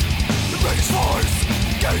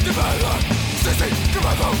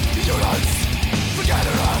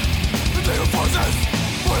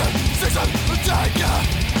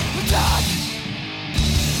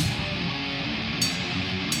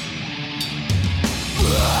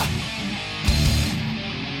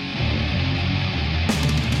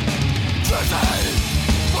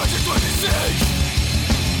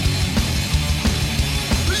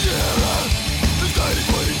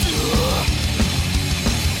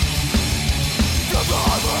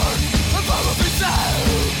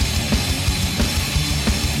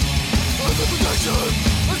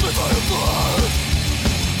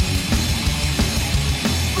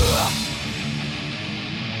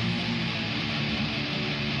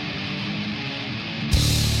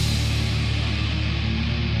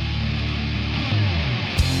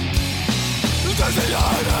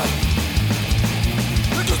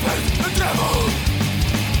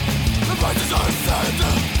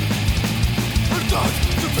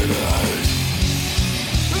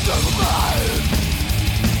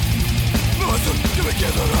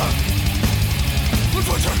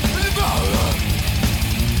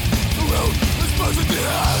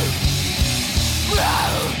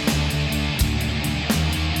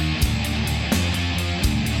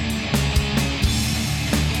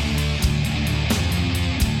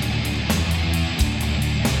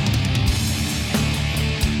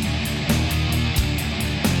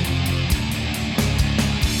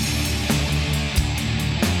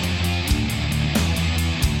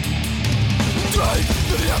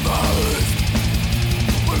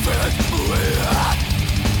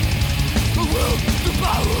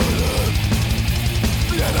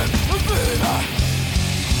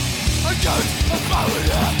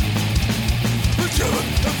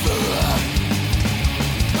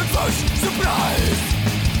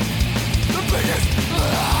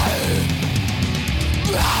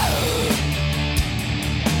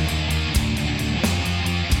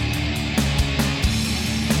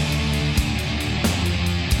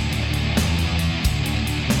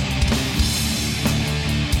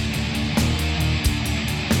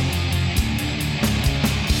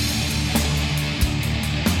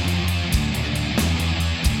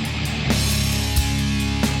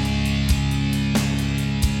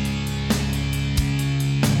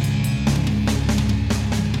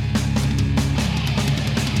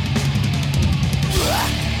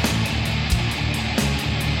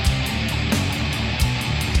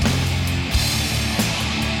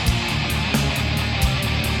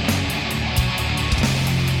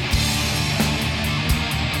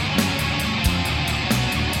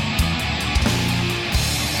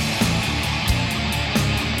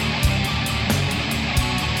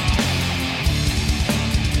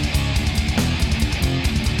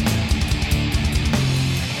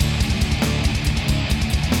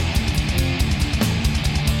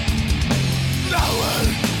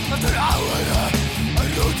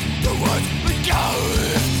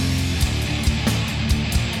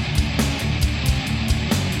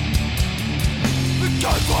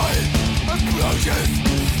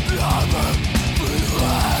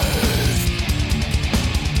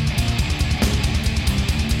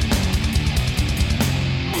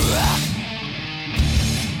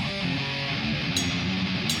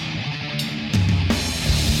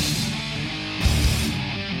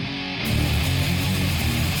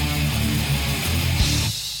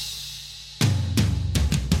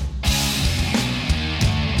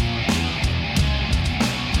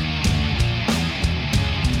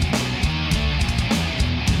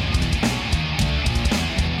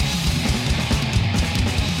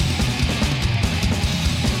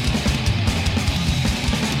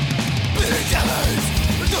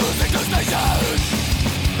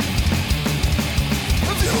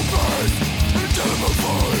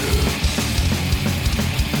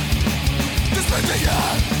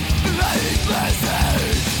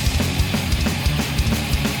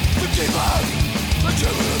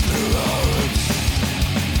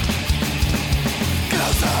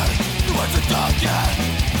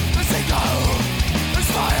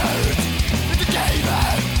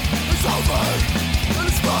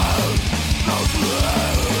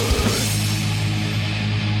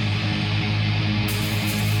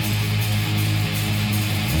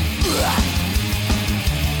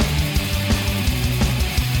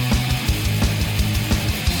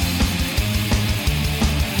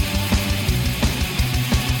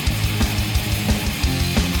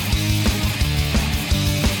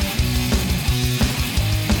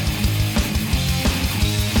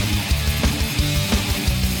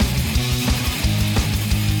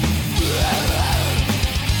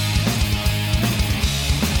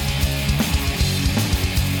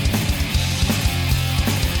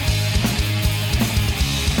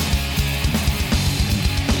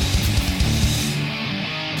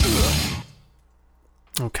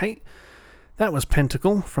Okay. That was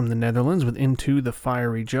Pentacle from the Netherlands with Into the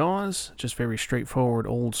Fiery Jaws. Just very straightforward,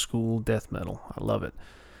 old school death metal. I love it.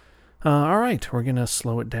 Alright, we're going to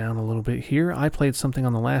slow it down a little bit here. I played something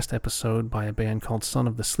on the last episode by a band called Son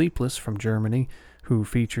of the Sleepless from Germany, who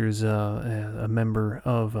features a member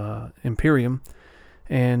of Imperium.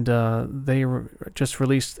 And they just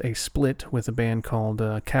released a split with a band called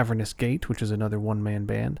Cavernous Gate, which is another one-man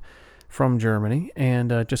band from Germany,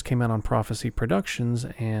 and just came out on Prophecy Productions,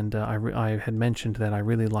 and I had mentioned that I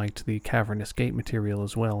really liked the Cavernous Gate material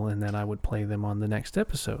as well, and that I would play them on the next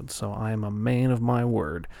episode, so I am a man of my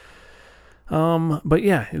word. But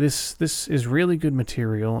yeah, this is really good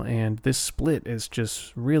material, and this split is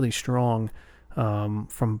just really strong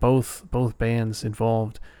from both bands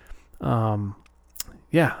involved.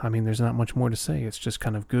 Yeah, I mean, there's not much more to say. It's just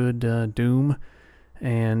kind of good doom,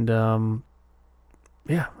 and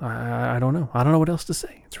yeah, I don't know. I don't know what else to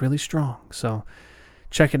say. It's really strong. So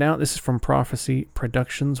check it out. This is from Prophecy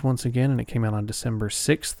Productions once again, and it came out on December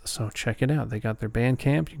 6th. So check it out. They got their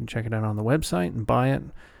Bandcamp. You can check it out on the website and buy it.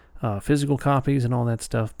 Physical copies and all that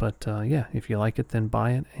stuff. But yeah, if you like it, then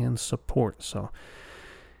buy it and support. So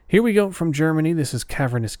here we go from Germany. This is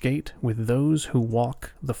Cavernous Gate with Those Who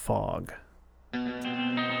Walk the Fog.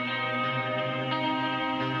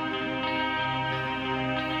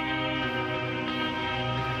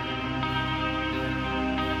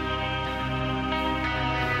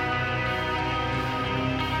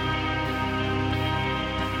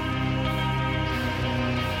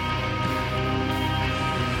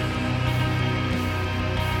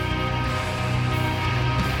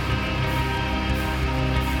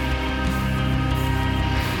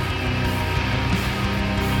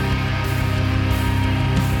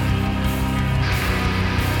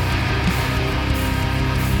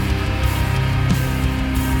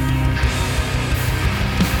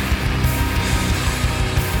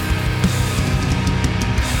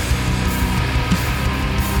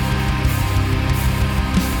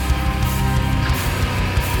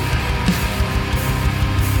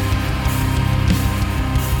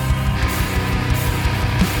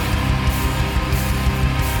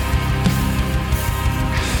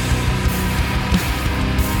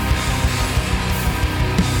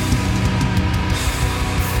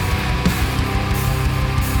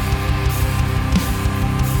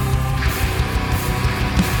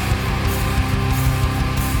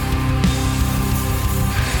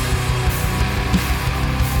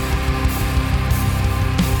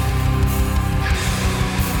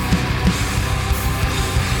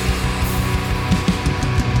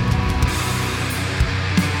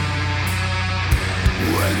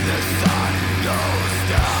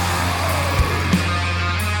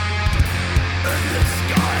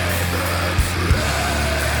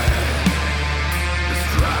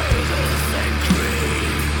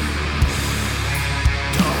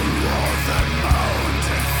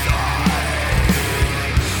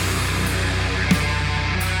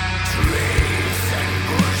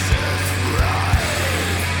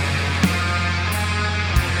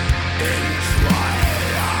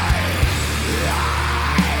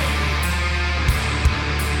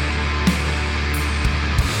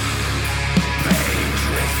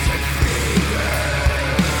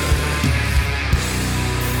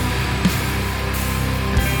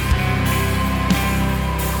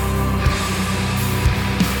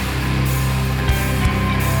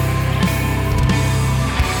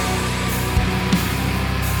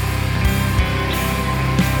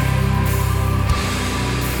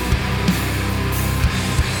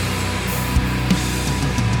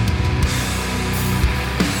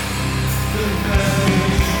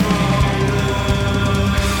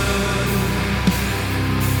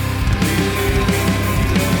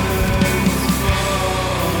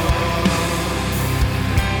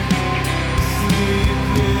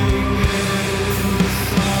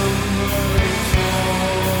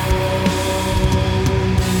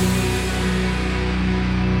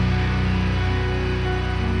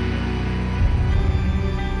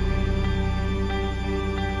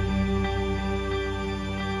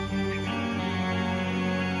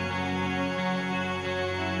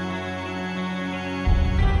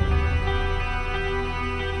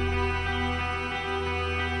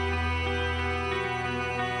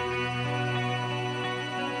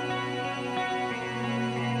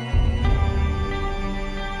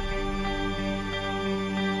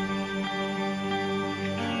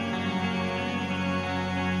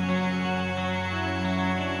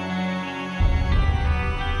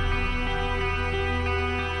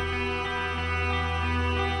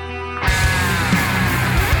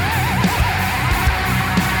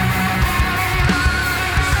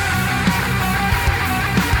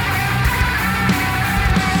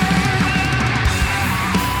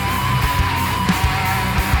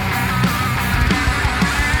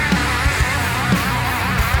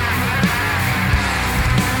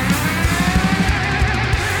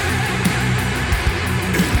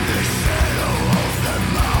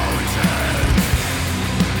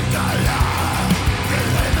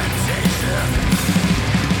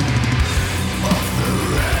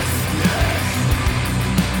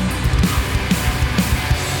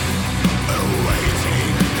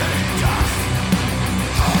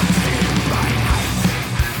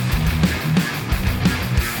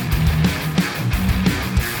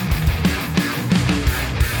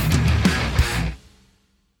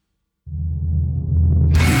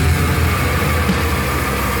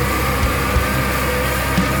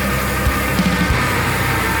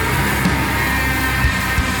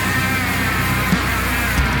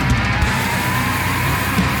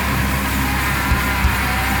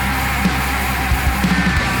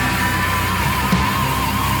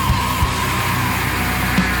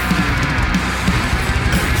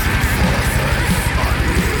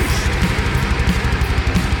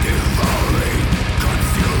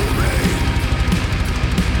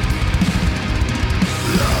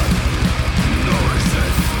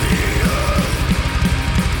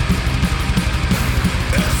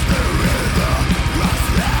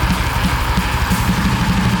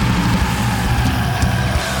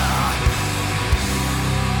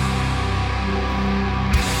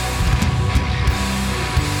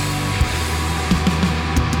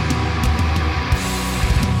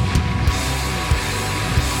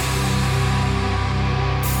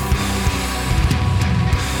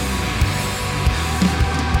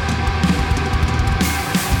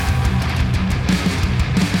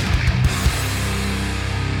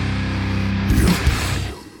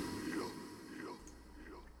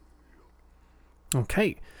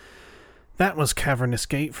 Okay, that was Cavernous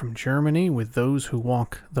Gate from Germany with Those Who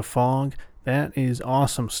Walk the Fog. That is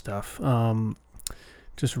awesome stuff.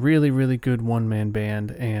 Just really, really good one-man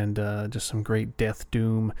band, and just some great death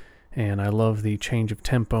doom. And I love the change of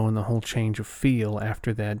tempo and the whole change of feel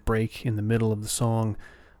after that break in the middle of the song,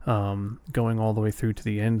 going all the way through to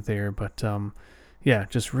the end there. But yeah,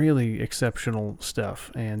 just really exceptional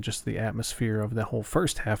stuff, and just the atmosphere of the whole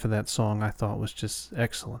first half of that song I thought was just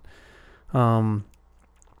excellent.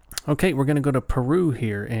 Okay, we're going to go to Peru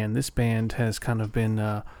here, and this band has kind of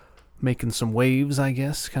been making some waves, I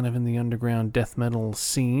guess, kind of in the underground death metal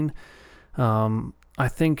scene. I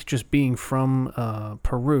think just being from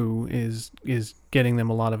Peru is getting them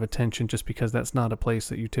a lot of attention, just because that's not a place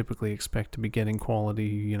that you typically expect to be getting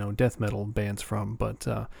quality, death metal bands from.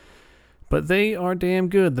 But they are damn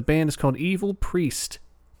good. The band is called Evil Priest,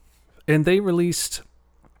 and they released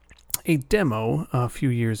a demo a few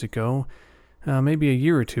years ago, maybe a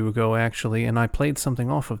year or two ago, actually, and I played something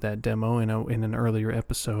off of that demo in an earlier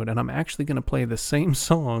episode, and I'm actually going to play the same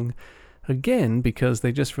song again because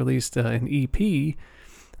they just released an EP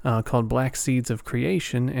called Black Seeds of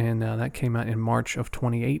Creation, and that came out in March of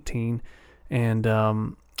 2018,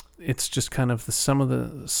 and it's just kind of some of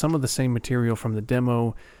the same material from the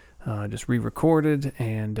demo, just re-recorded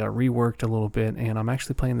and reworked a little bit, and I'm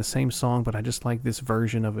actually playing the same song, but I just like this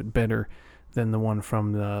version of it better than the one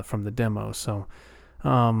from the demo. So,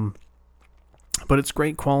 but it's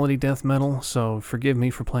great quality death metal, so forgive me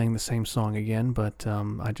for playing the same song again, but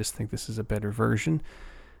I just think this is a better version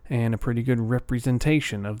and a pretty good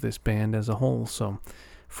representation of this band as a whole. So,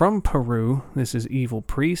 from Peru, this is Evil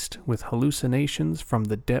Priest with Hallucinations from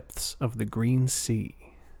the Depths of the Green Sea.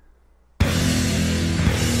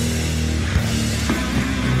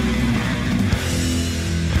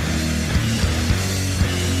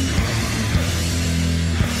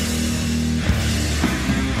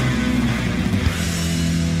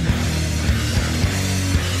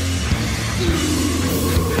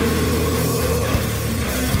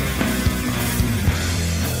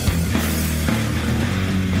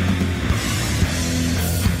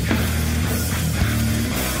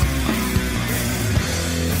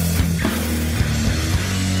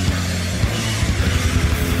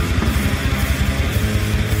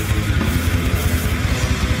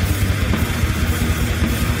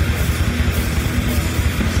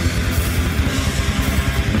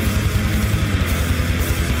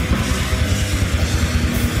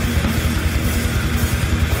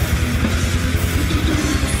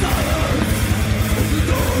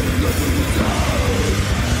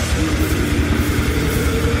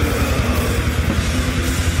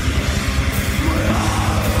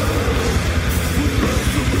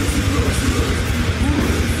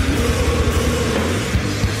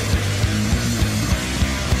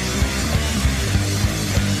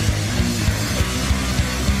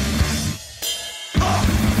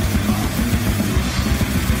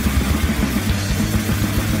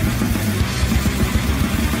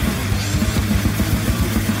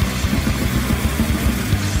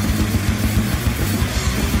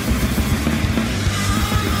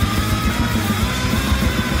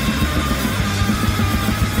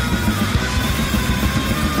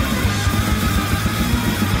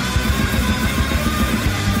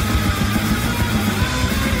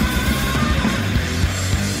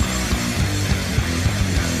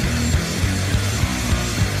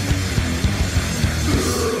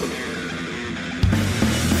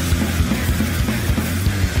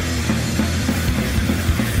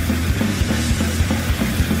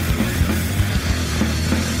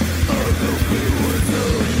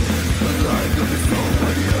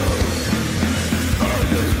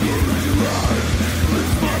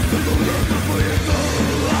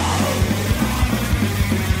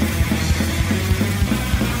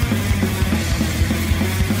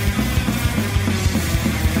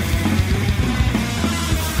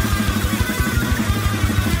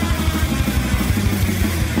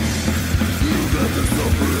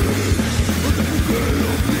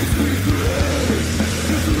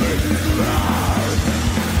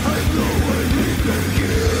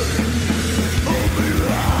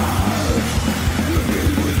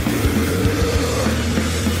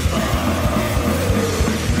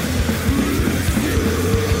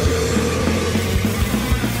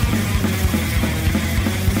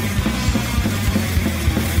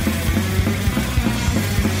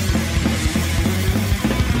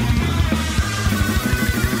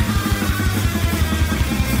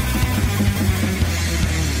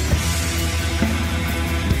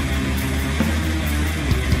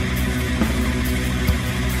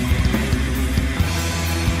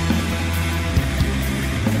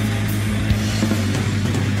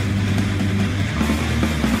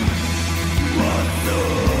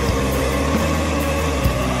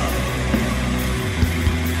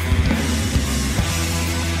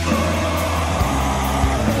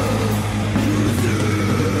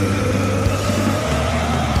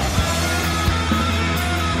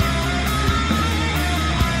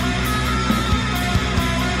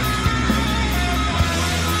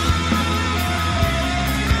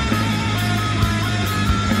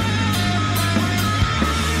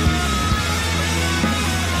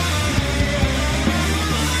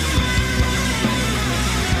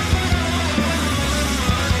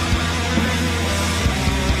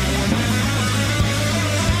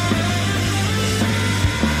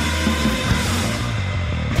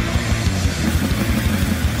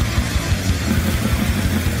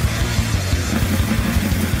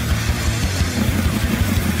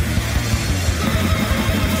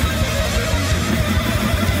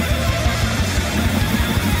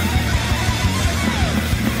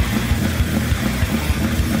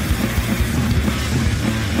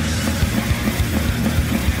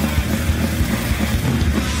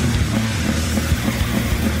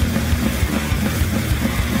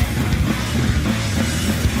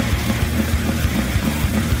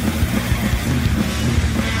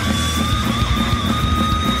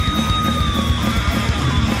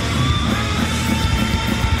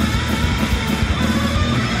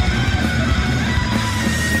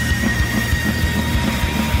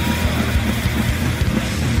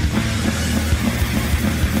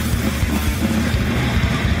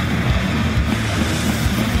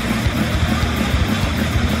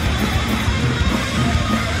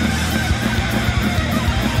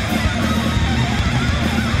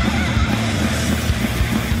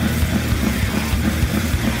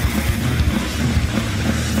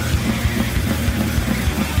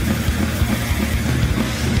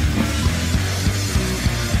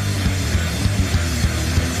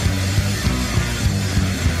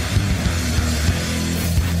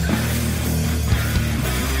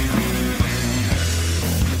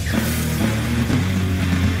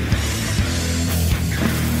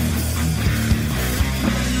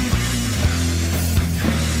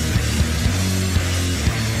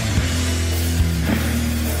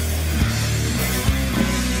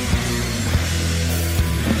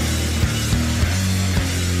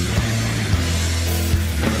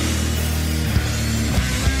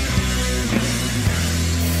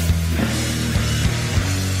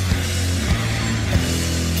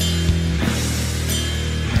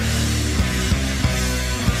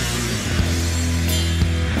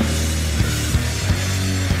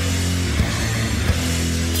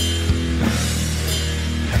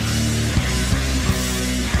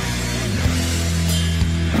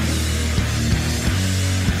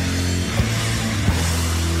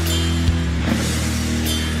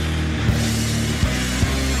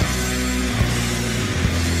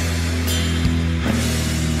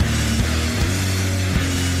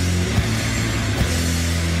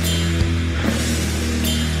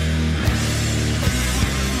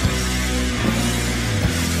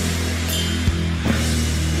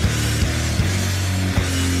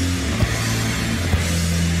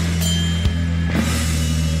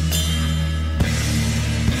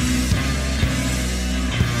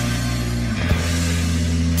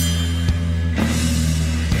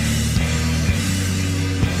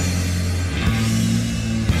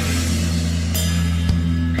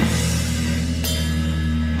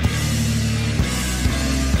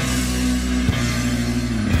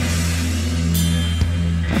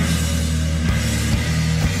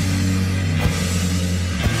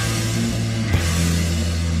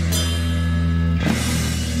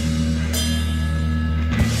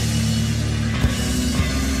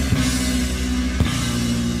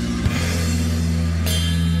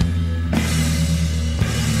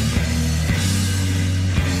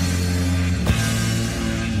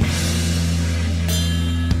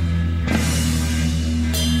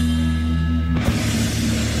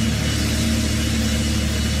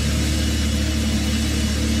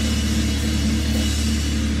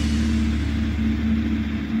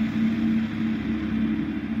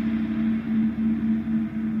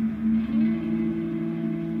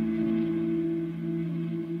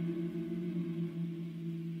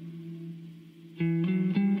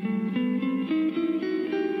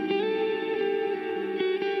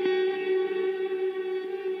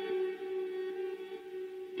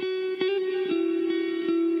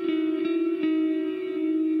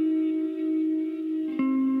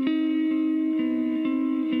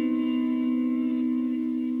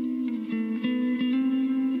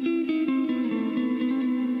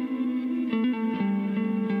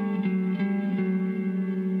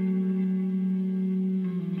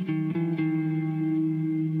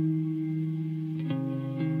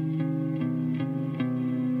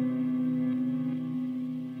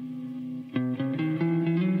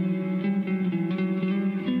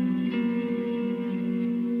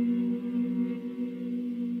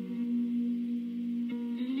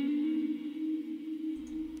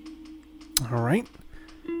 All right.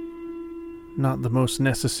 Not the most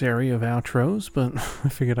necessary of outros, but I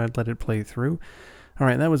figured I'd let it play through. All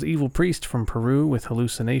right, that was Evil Priest from Peru with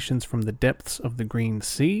Hallucinations from the Depths of the Green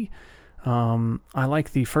Sea. I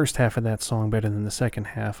like the first half of that song better than the second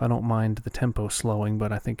half. I don't mind the tempo slowing,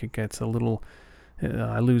 but I think it gets a little...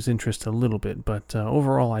 I lose interest a little bit. But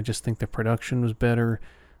overall, I just think the production was better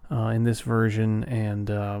in this version, and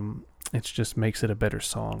it just makes it a better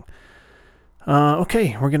song.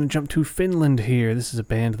 Okay, we're going to jump to Finland here. This is a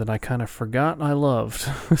band that I kind of forgot I loved.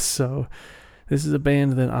 So this is a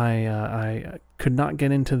band that I could not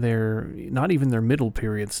get into not even their middle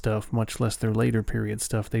period stuff, much less their later period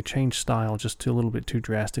stuff. They changed style just a little bit too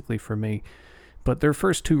drastically for me. But their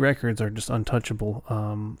first two records are just untouchable.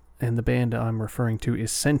 And the band I'm referring to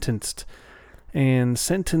is Sentenced. And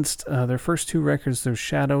Sentenced, their first two records, there's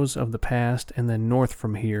Shadows of the Past and then North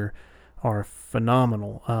from Here, are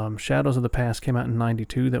phenomenal. Shadows of the Past came out in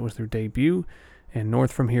 92. That was their debut. And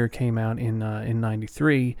North from Here came out in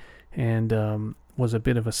 93 and was a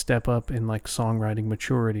bit of a step up in like songwriting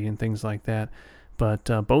maturity and things like that. But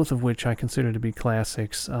both of which I consider to be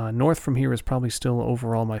classics. North from Here is probably still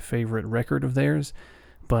overall my favorite record of theirs.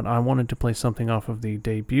 But I wanted to play something off of the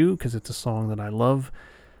debut because it's a song that I love.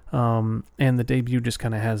 And the debut just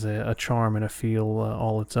kind of has a charm and a feel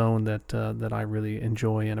all its own that I really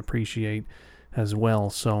enjoy and appreciate as well.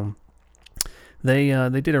 So they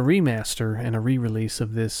did a remaster and a re-release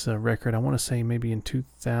of this record. I want to say maybe in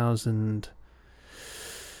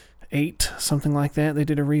 2008, something like that. They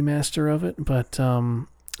did a remaster of it. But so I'm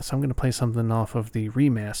going to play something off of the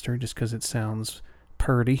remaster just because it sounds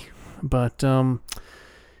purty. But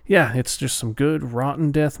yeah, it's just some good rotten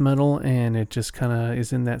death metal, and it just kind of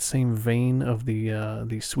is in that same vein of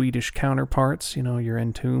the Swedish counterparts, you know, your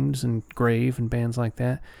Entombed and Grave and bands like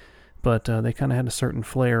that. But they kind of had a certain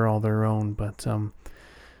flair all their own. But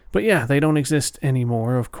yeah, they don't exist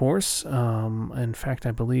anymore, of course. In fact,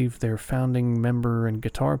 I believe their founding member and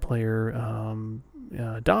guitar player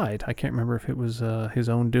died. I can't remember if it was his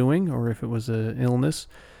own doing or if it was an illness.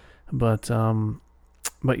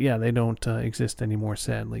 But yeah, they don't exist anymore,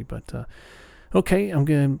 sadly. But okay, I'm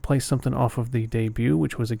going to play something off of the debut,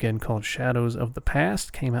 which was again called Shadows of the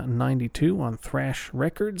Past. Came out in 92 on Thrash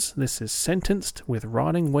Records. This is Sentenced with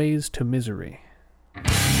Rotting Ways to Misery.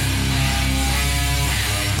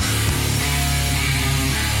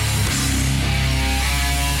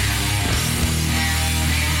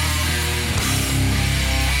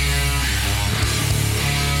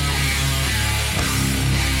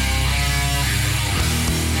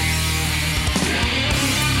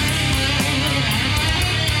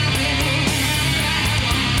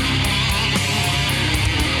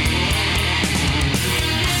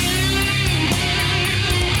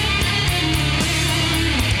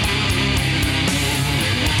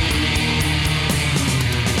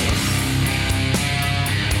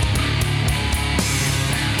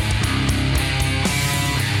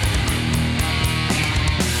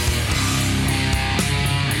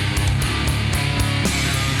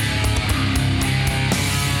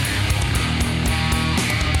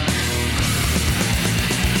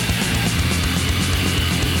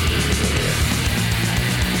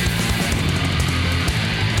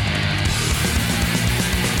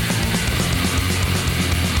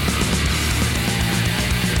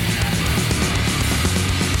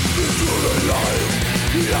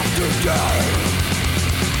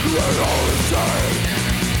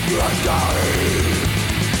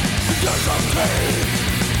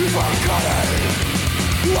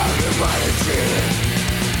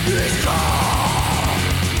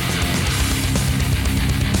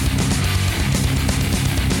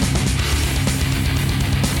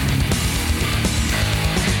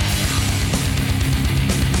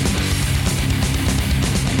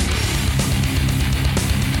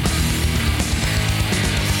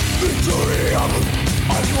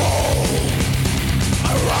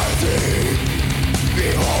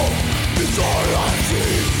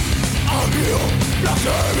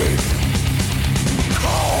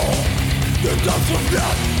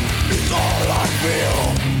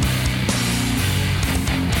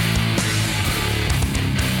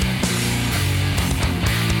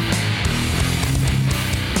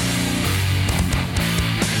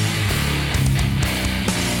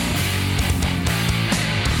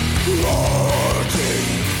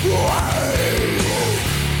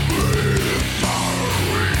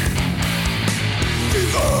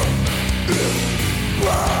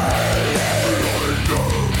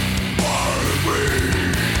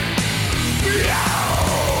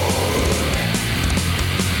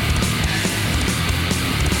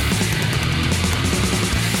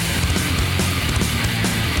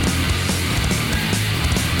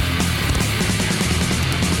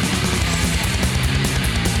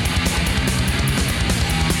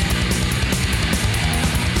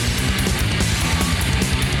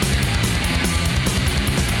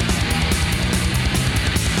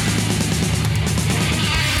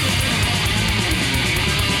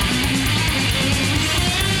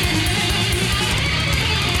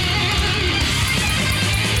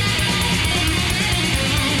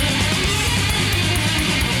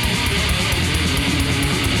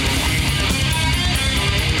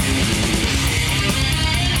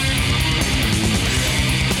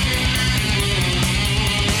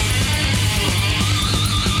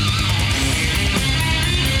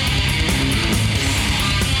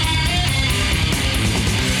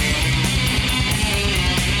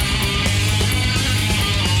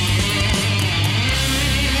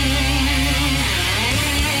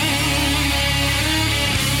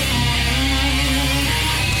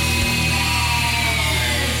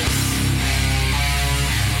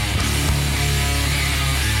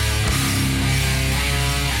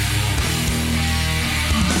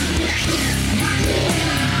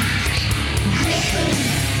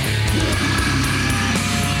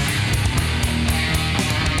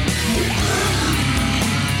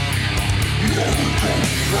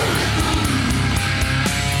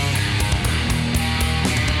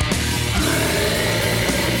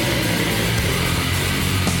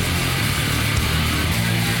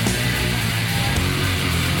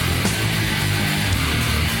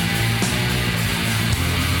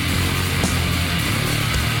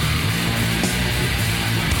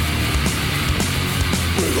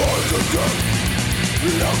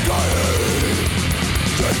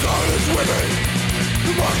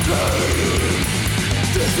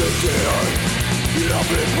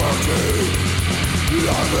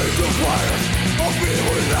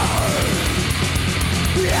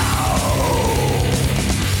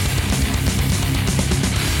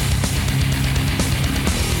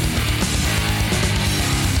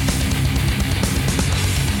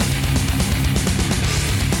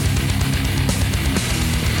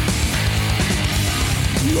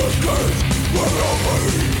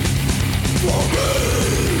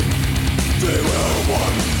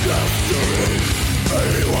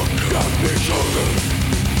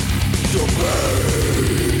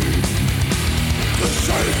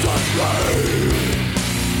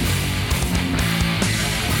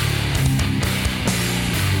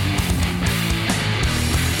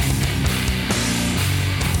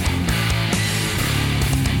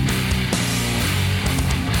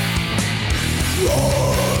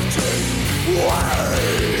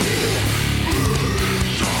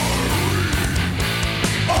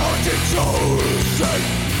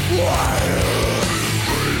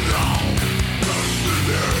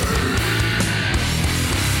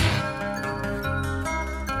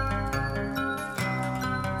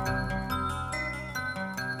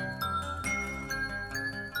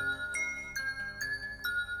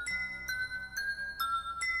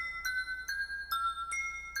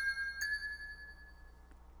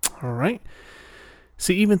 All right.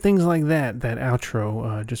 See, even things like that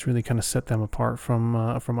outro, just really kind of set them apart from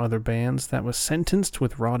other bands. That was Sentenced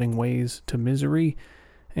with Rotting Ways to Misery,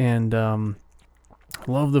 and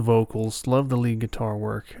love the vocals, love the lead guitar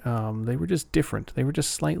work. They were just different. They were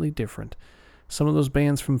just slightly different. Some of those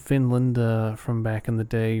bands from Finland from back in the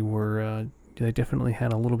day were, they definitely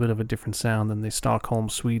had a little bit of a different sound than the Stockholm,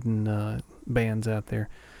 Sweden bands out there.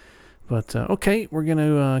 But, okay, we're going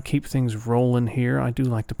to keep things rolling here. I do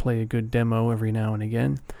like to play a good demo every now and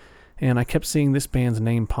again. And I kept seeing this band's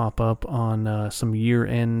name pop up on some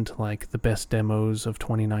year-end, like, the best demos of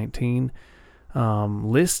 2019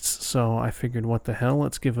 lists. So I figured, what the hell,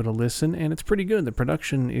 let's give it a listen. And it's pretty good. The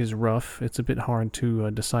production is rough. It's a bit hard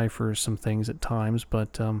to decipher some things at times.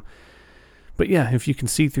 But yeah, if you can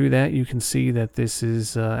see through that, you can see that this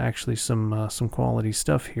is actually some quality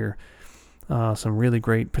stuff here. Some really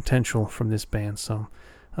great potential from this band. So,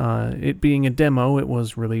 it being a demo, it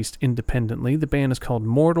was released independently. The band is called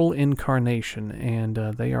Mortal Incarnation, and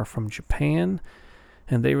they are from Japan.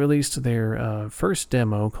 And they released their first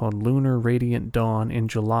demo called Lunar Radiant Dawn in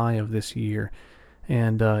July of this year.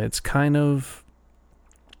 And it's kind of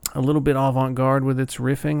a little bit avant-garde with its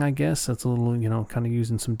riffing, I guess. It's a little, kind of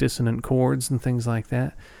using some dissonant chords and things like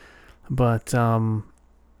that. But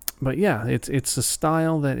yeah, it's a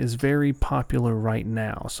style that is very popular right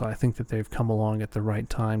now, so I think that they've come along at the right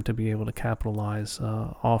time to be able to capitalize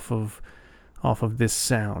off of this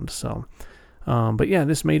sound. So, but yeah,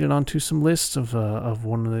 this made it onto some lists of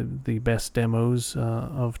one of the best demos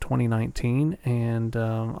of 2019, and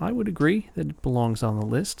I would agree that it belongs on the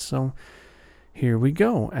list. So here we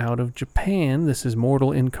go. Out of Japan, this is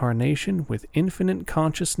Mortal Incarnation with Infinite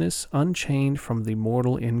Consciousness Unchained from the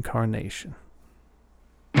Mortal Incarnation.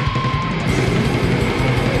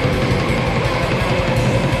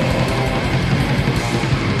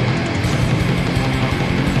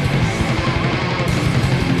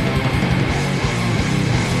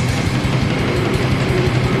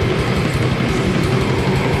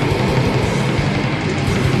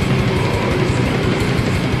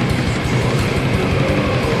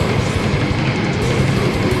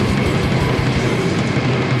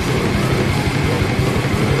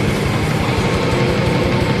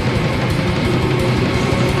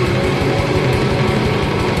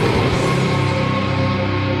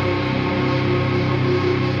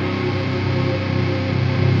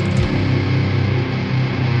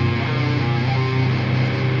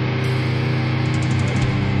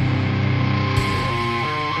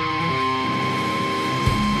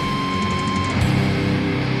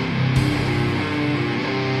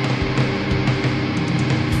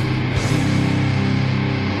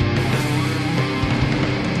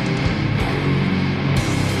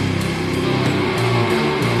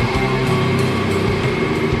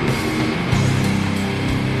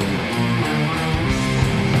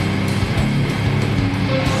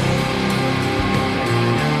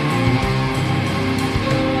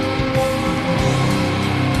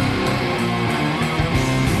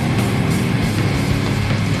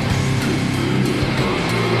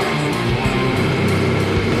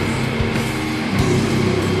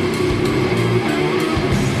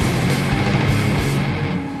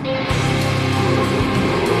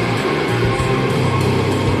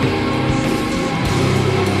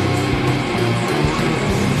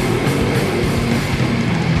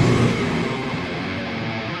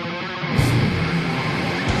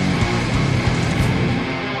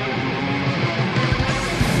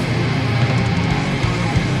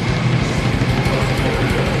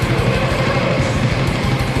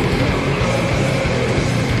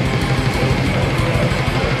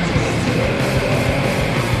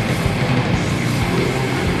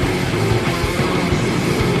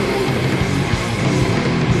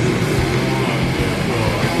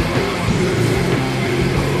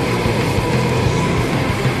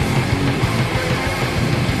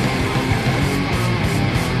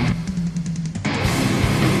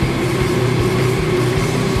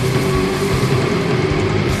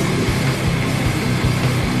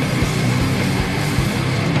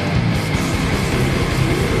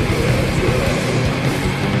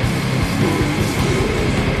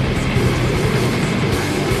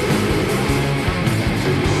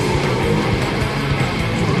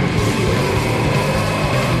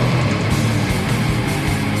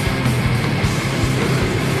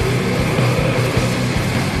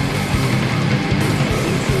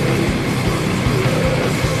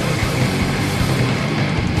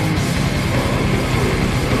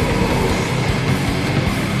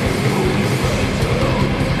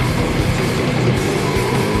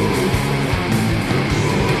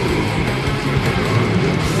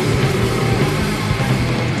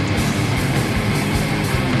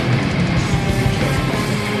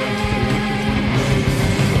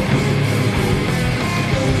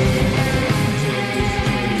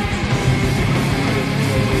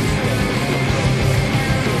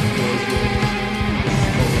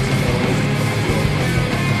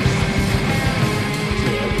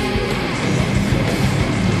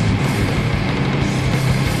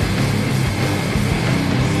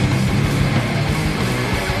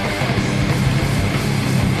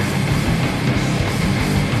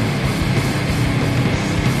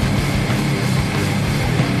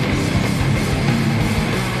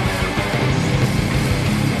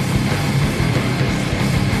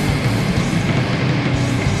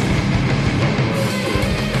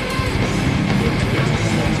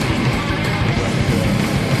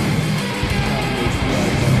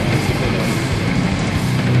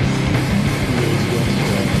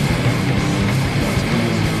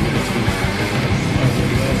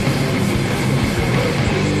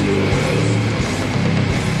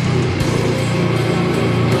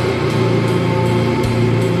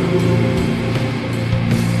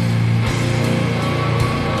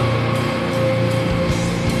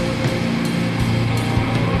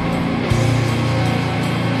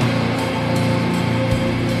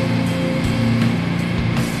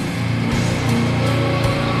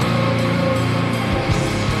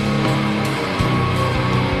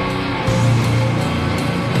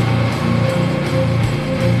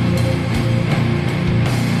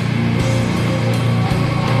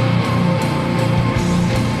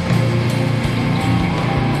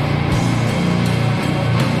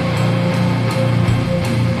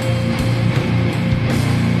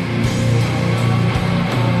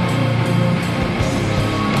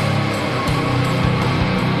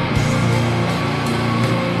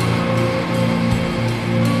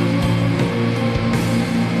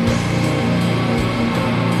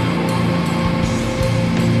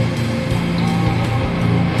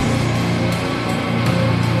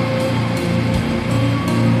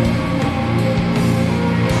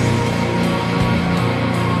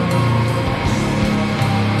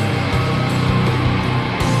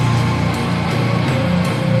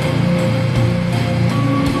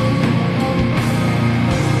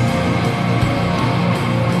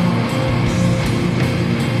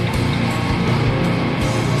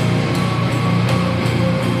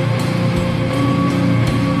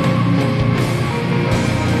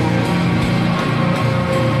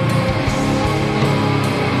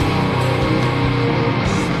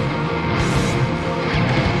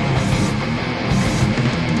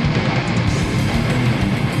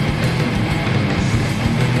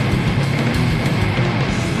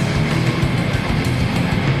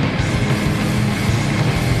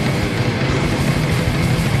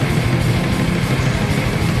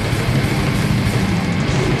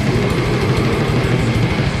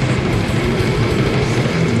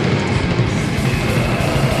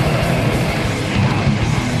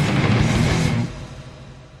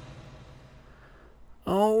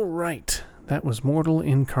 All right. That was Mortal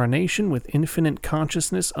Incarnation with Infinite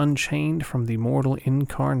Consciousness Unchained from the Mortal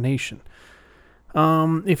Incarnation.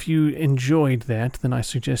 If you enjoyed that, then I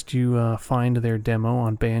suggest you find their demo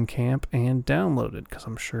on Bandcamp and download it, because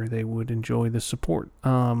I'm sure they would enjoy the support.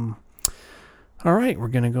 All right, we're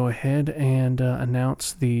going to go ahead and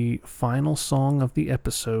announce the final song of the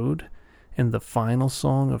episode and the final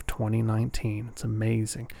song of 2019. It's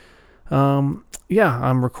amazing.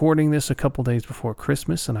 I'm recording this a couple days before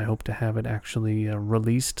Christmas, and I hope to have it actually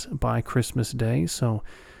released by Christmas Day. So,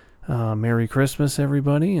 Merry Christmas,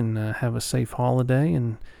 everybody, and have a safe holiday,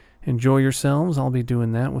 and enjoy yourselves. I'll be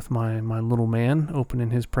doing that with my little man, opening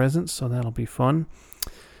his presents, so that'll be fun.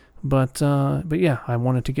 But yeah, I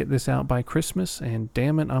wanted to get this out by Christmas, and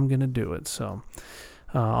damn it, I'm going to do it. So,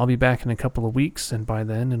 I'll be back in a couple of weeks, and by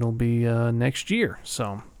then it'll be next year.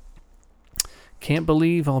 So, can't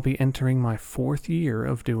believe I'll be entering my 4th year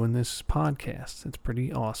of doing this podcast. It's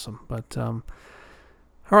pretty awesome. But, all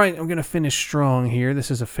right, I'm going to finish strong here. This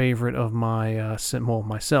is a favorite of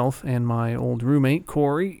myself and my old roommate,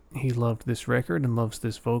 Corey. He loved this record and loves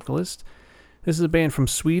this vocalist. This is a band from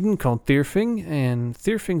Sweden called Thyrfing, and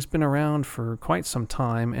Thyrfing's been around for quite some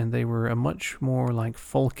time, and they were a much more like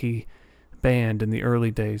folky band in the early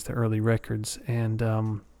days, the early records.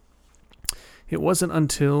 And, it wasn't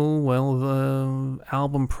until, the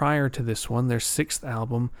album prior to this one, their 6th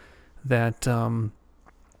album, that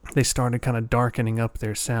they started kind of darkening up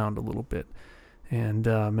their sound a little bit and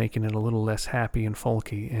making it a little less happy and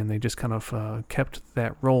folky. And they just kind of kept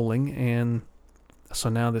that rolling. And so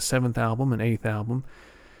now the 7th album and 8th album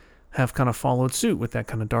have kind of followed suit with that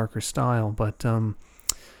kind of darker style. But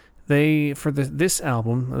this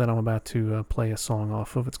album that I'm about to play a song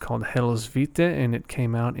off of, it's called Helvete, and it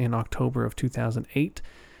came out in October of 2008.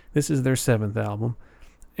 This is their 7th album,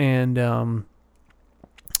 and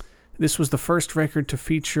this was the first record to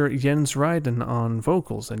feature Jens Ryden on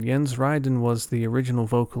vocals, and Jens Ryden was the original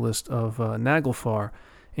vocalist of Naglfar,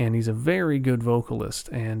 and he's a very good vocalist,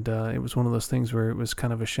 and it was one of those things where it was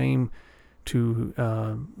kind of a shame to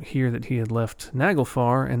hear that he had left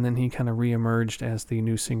Naglfar, and then he kind of reemerged as the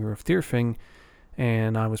new singer of Thyrfing,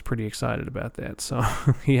 and I was pretty excited about that. So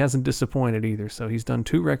he hasn't disappointed either. So he's done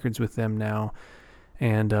 2 records with them now,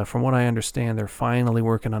 and from what I understand, they're finally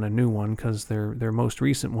working on a new one, because their most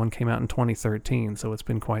recent one came out in 2013, so it's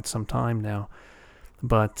been quite some time now.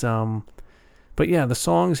 But yeah, the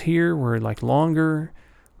songs here were like longer,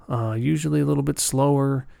 usually a little bit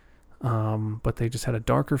slower, but they just had a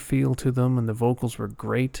darker feel to them, and the vocals were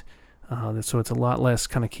great. So it's a lot less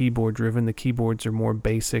kind of keyboard driven. The keyboards are more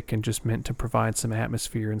basic and just meant to provide some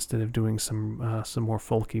atmosphere instead of doing some more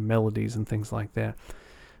folky melodies and things like that.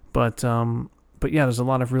 But yeah, there's a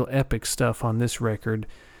lot of real epic stuff on this record,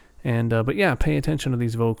 and but yeah, pay attention to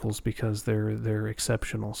these vocals because they're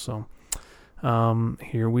exceptional. So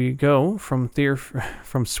here we go from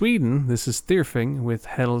Sweden. This is Thyrfing with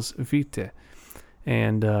Helvete.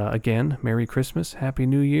 And again, Merry Christmas, Happy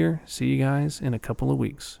New Year. See you guys in a couple of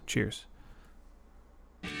weeks. Cheers.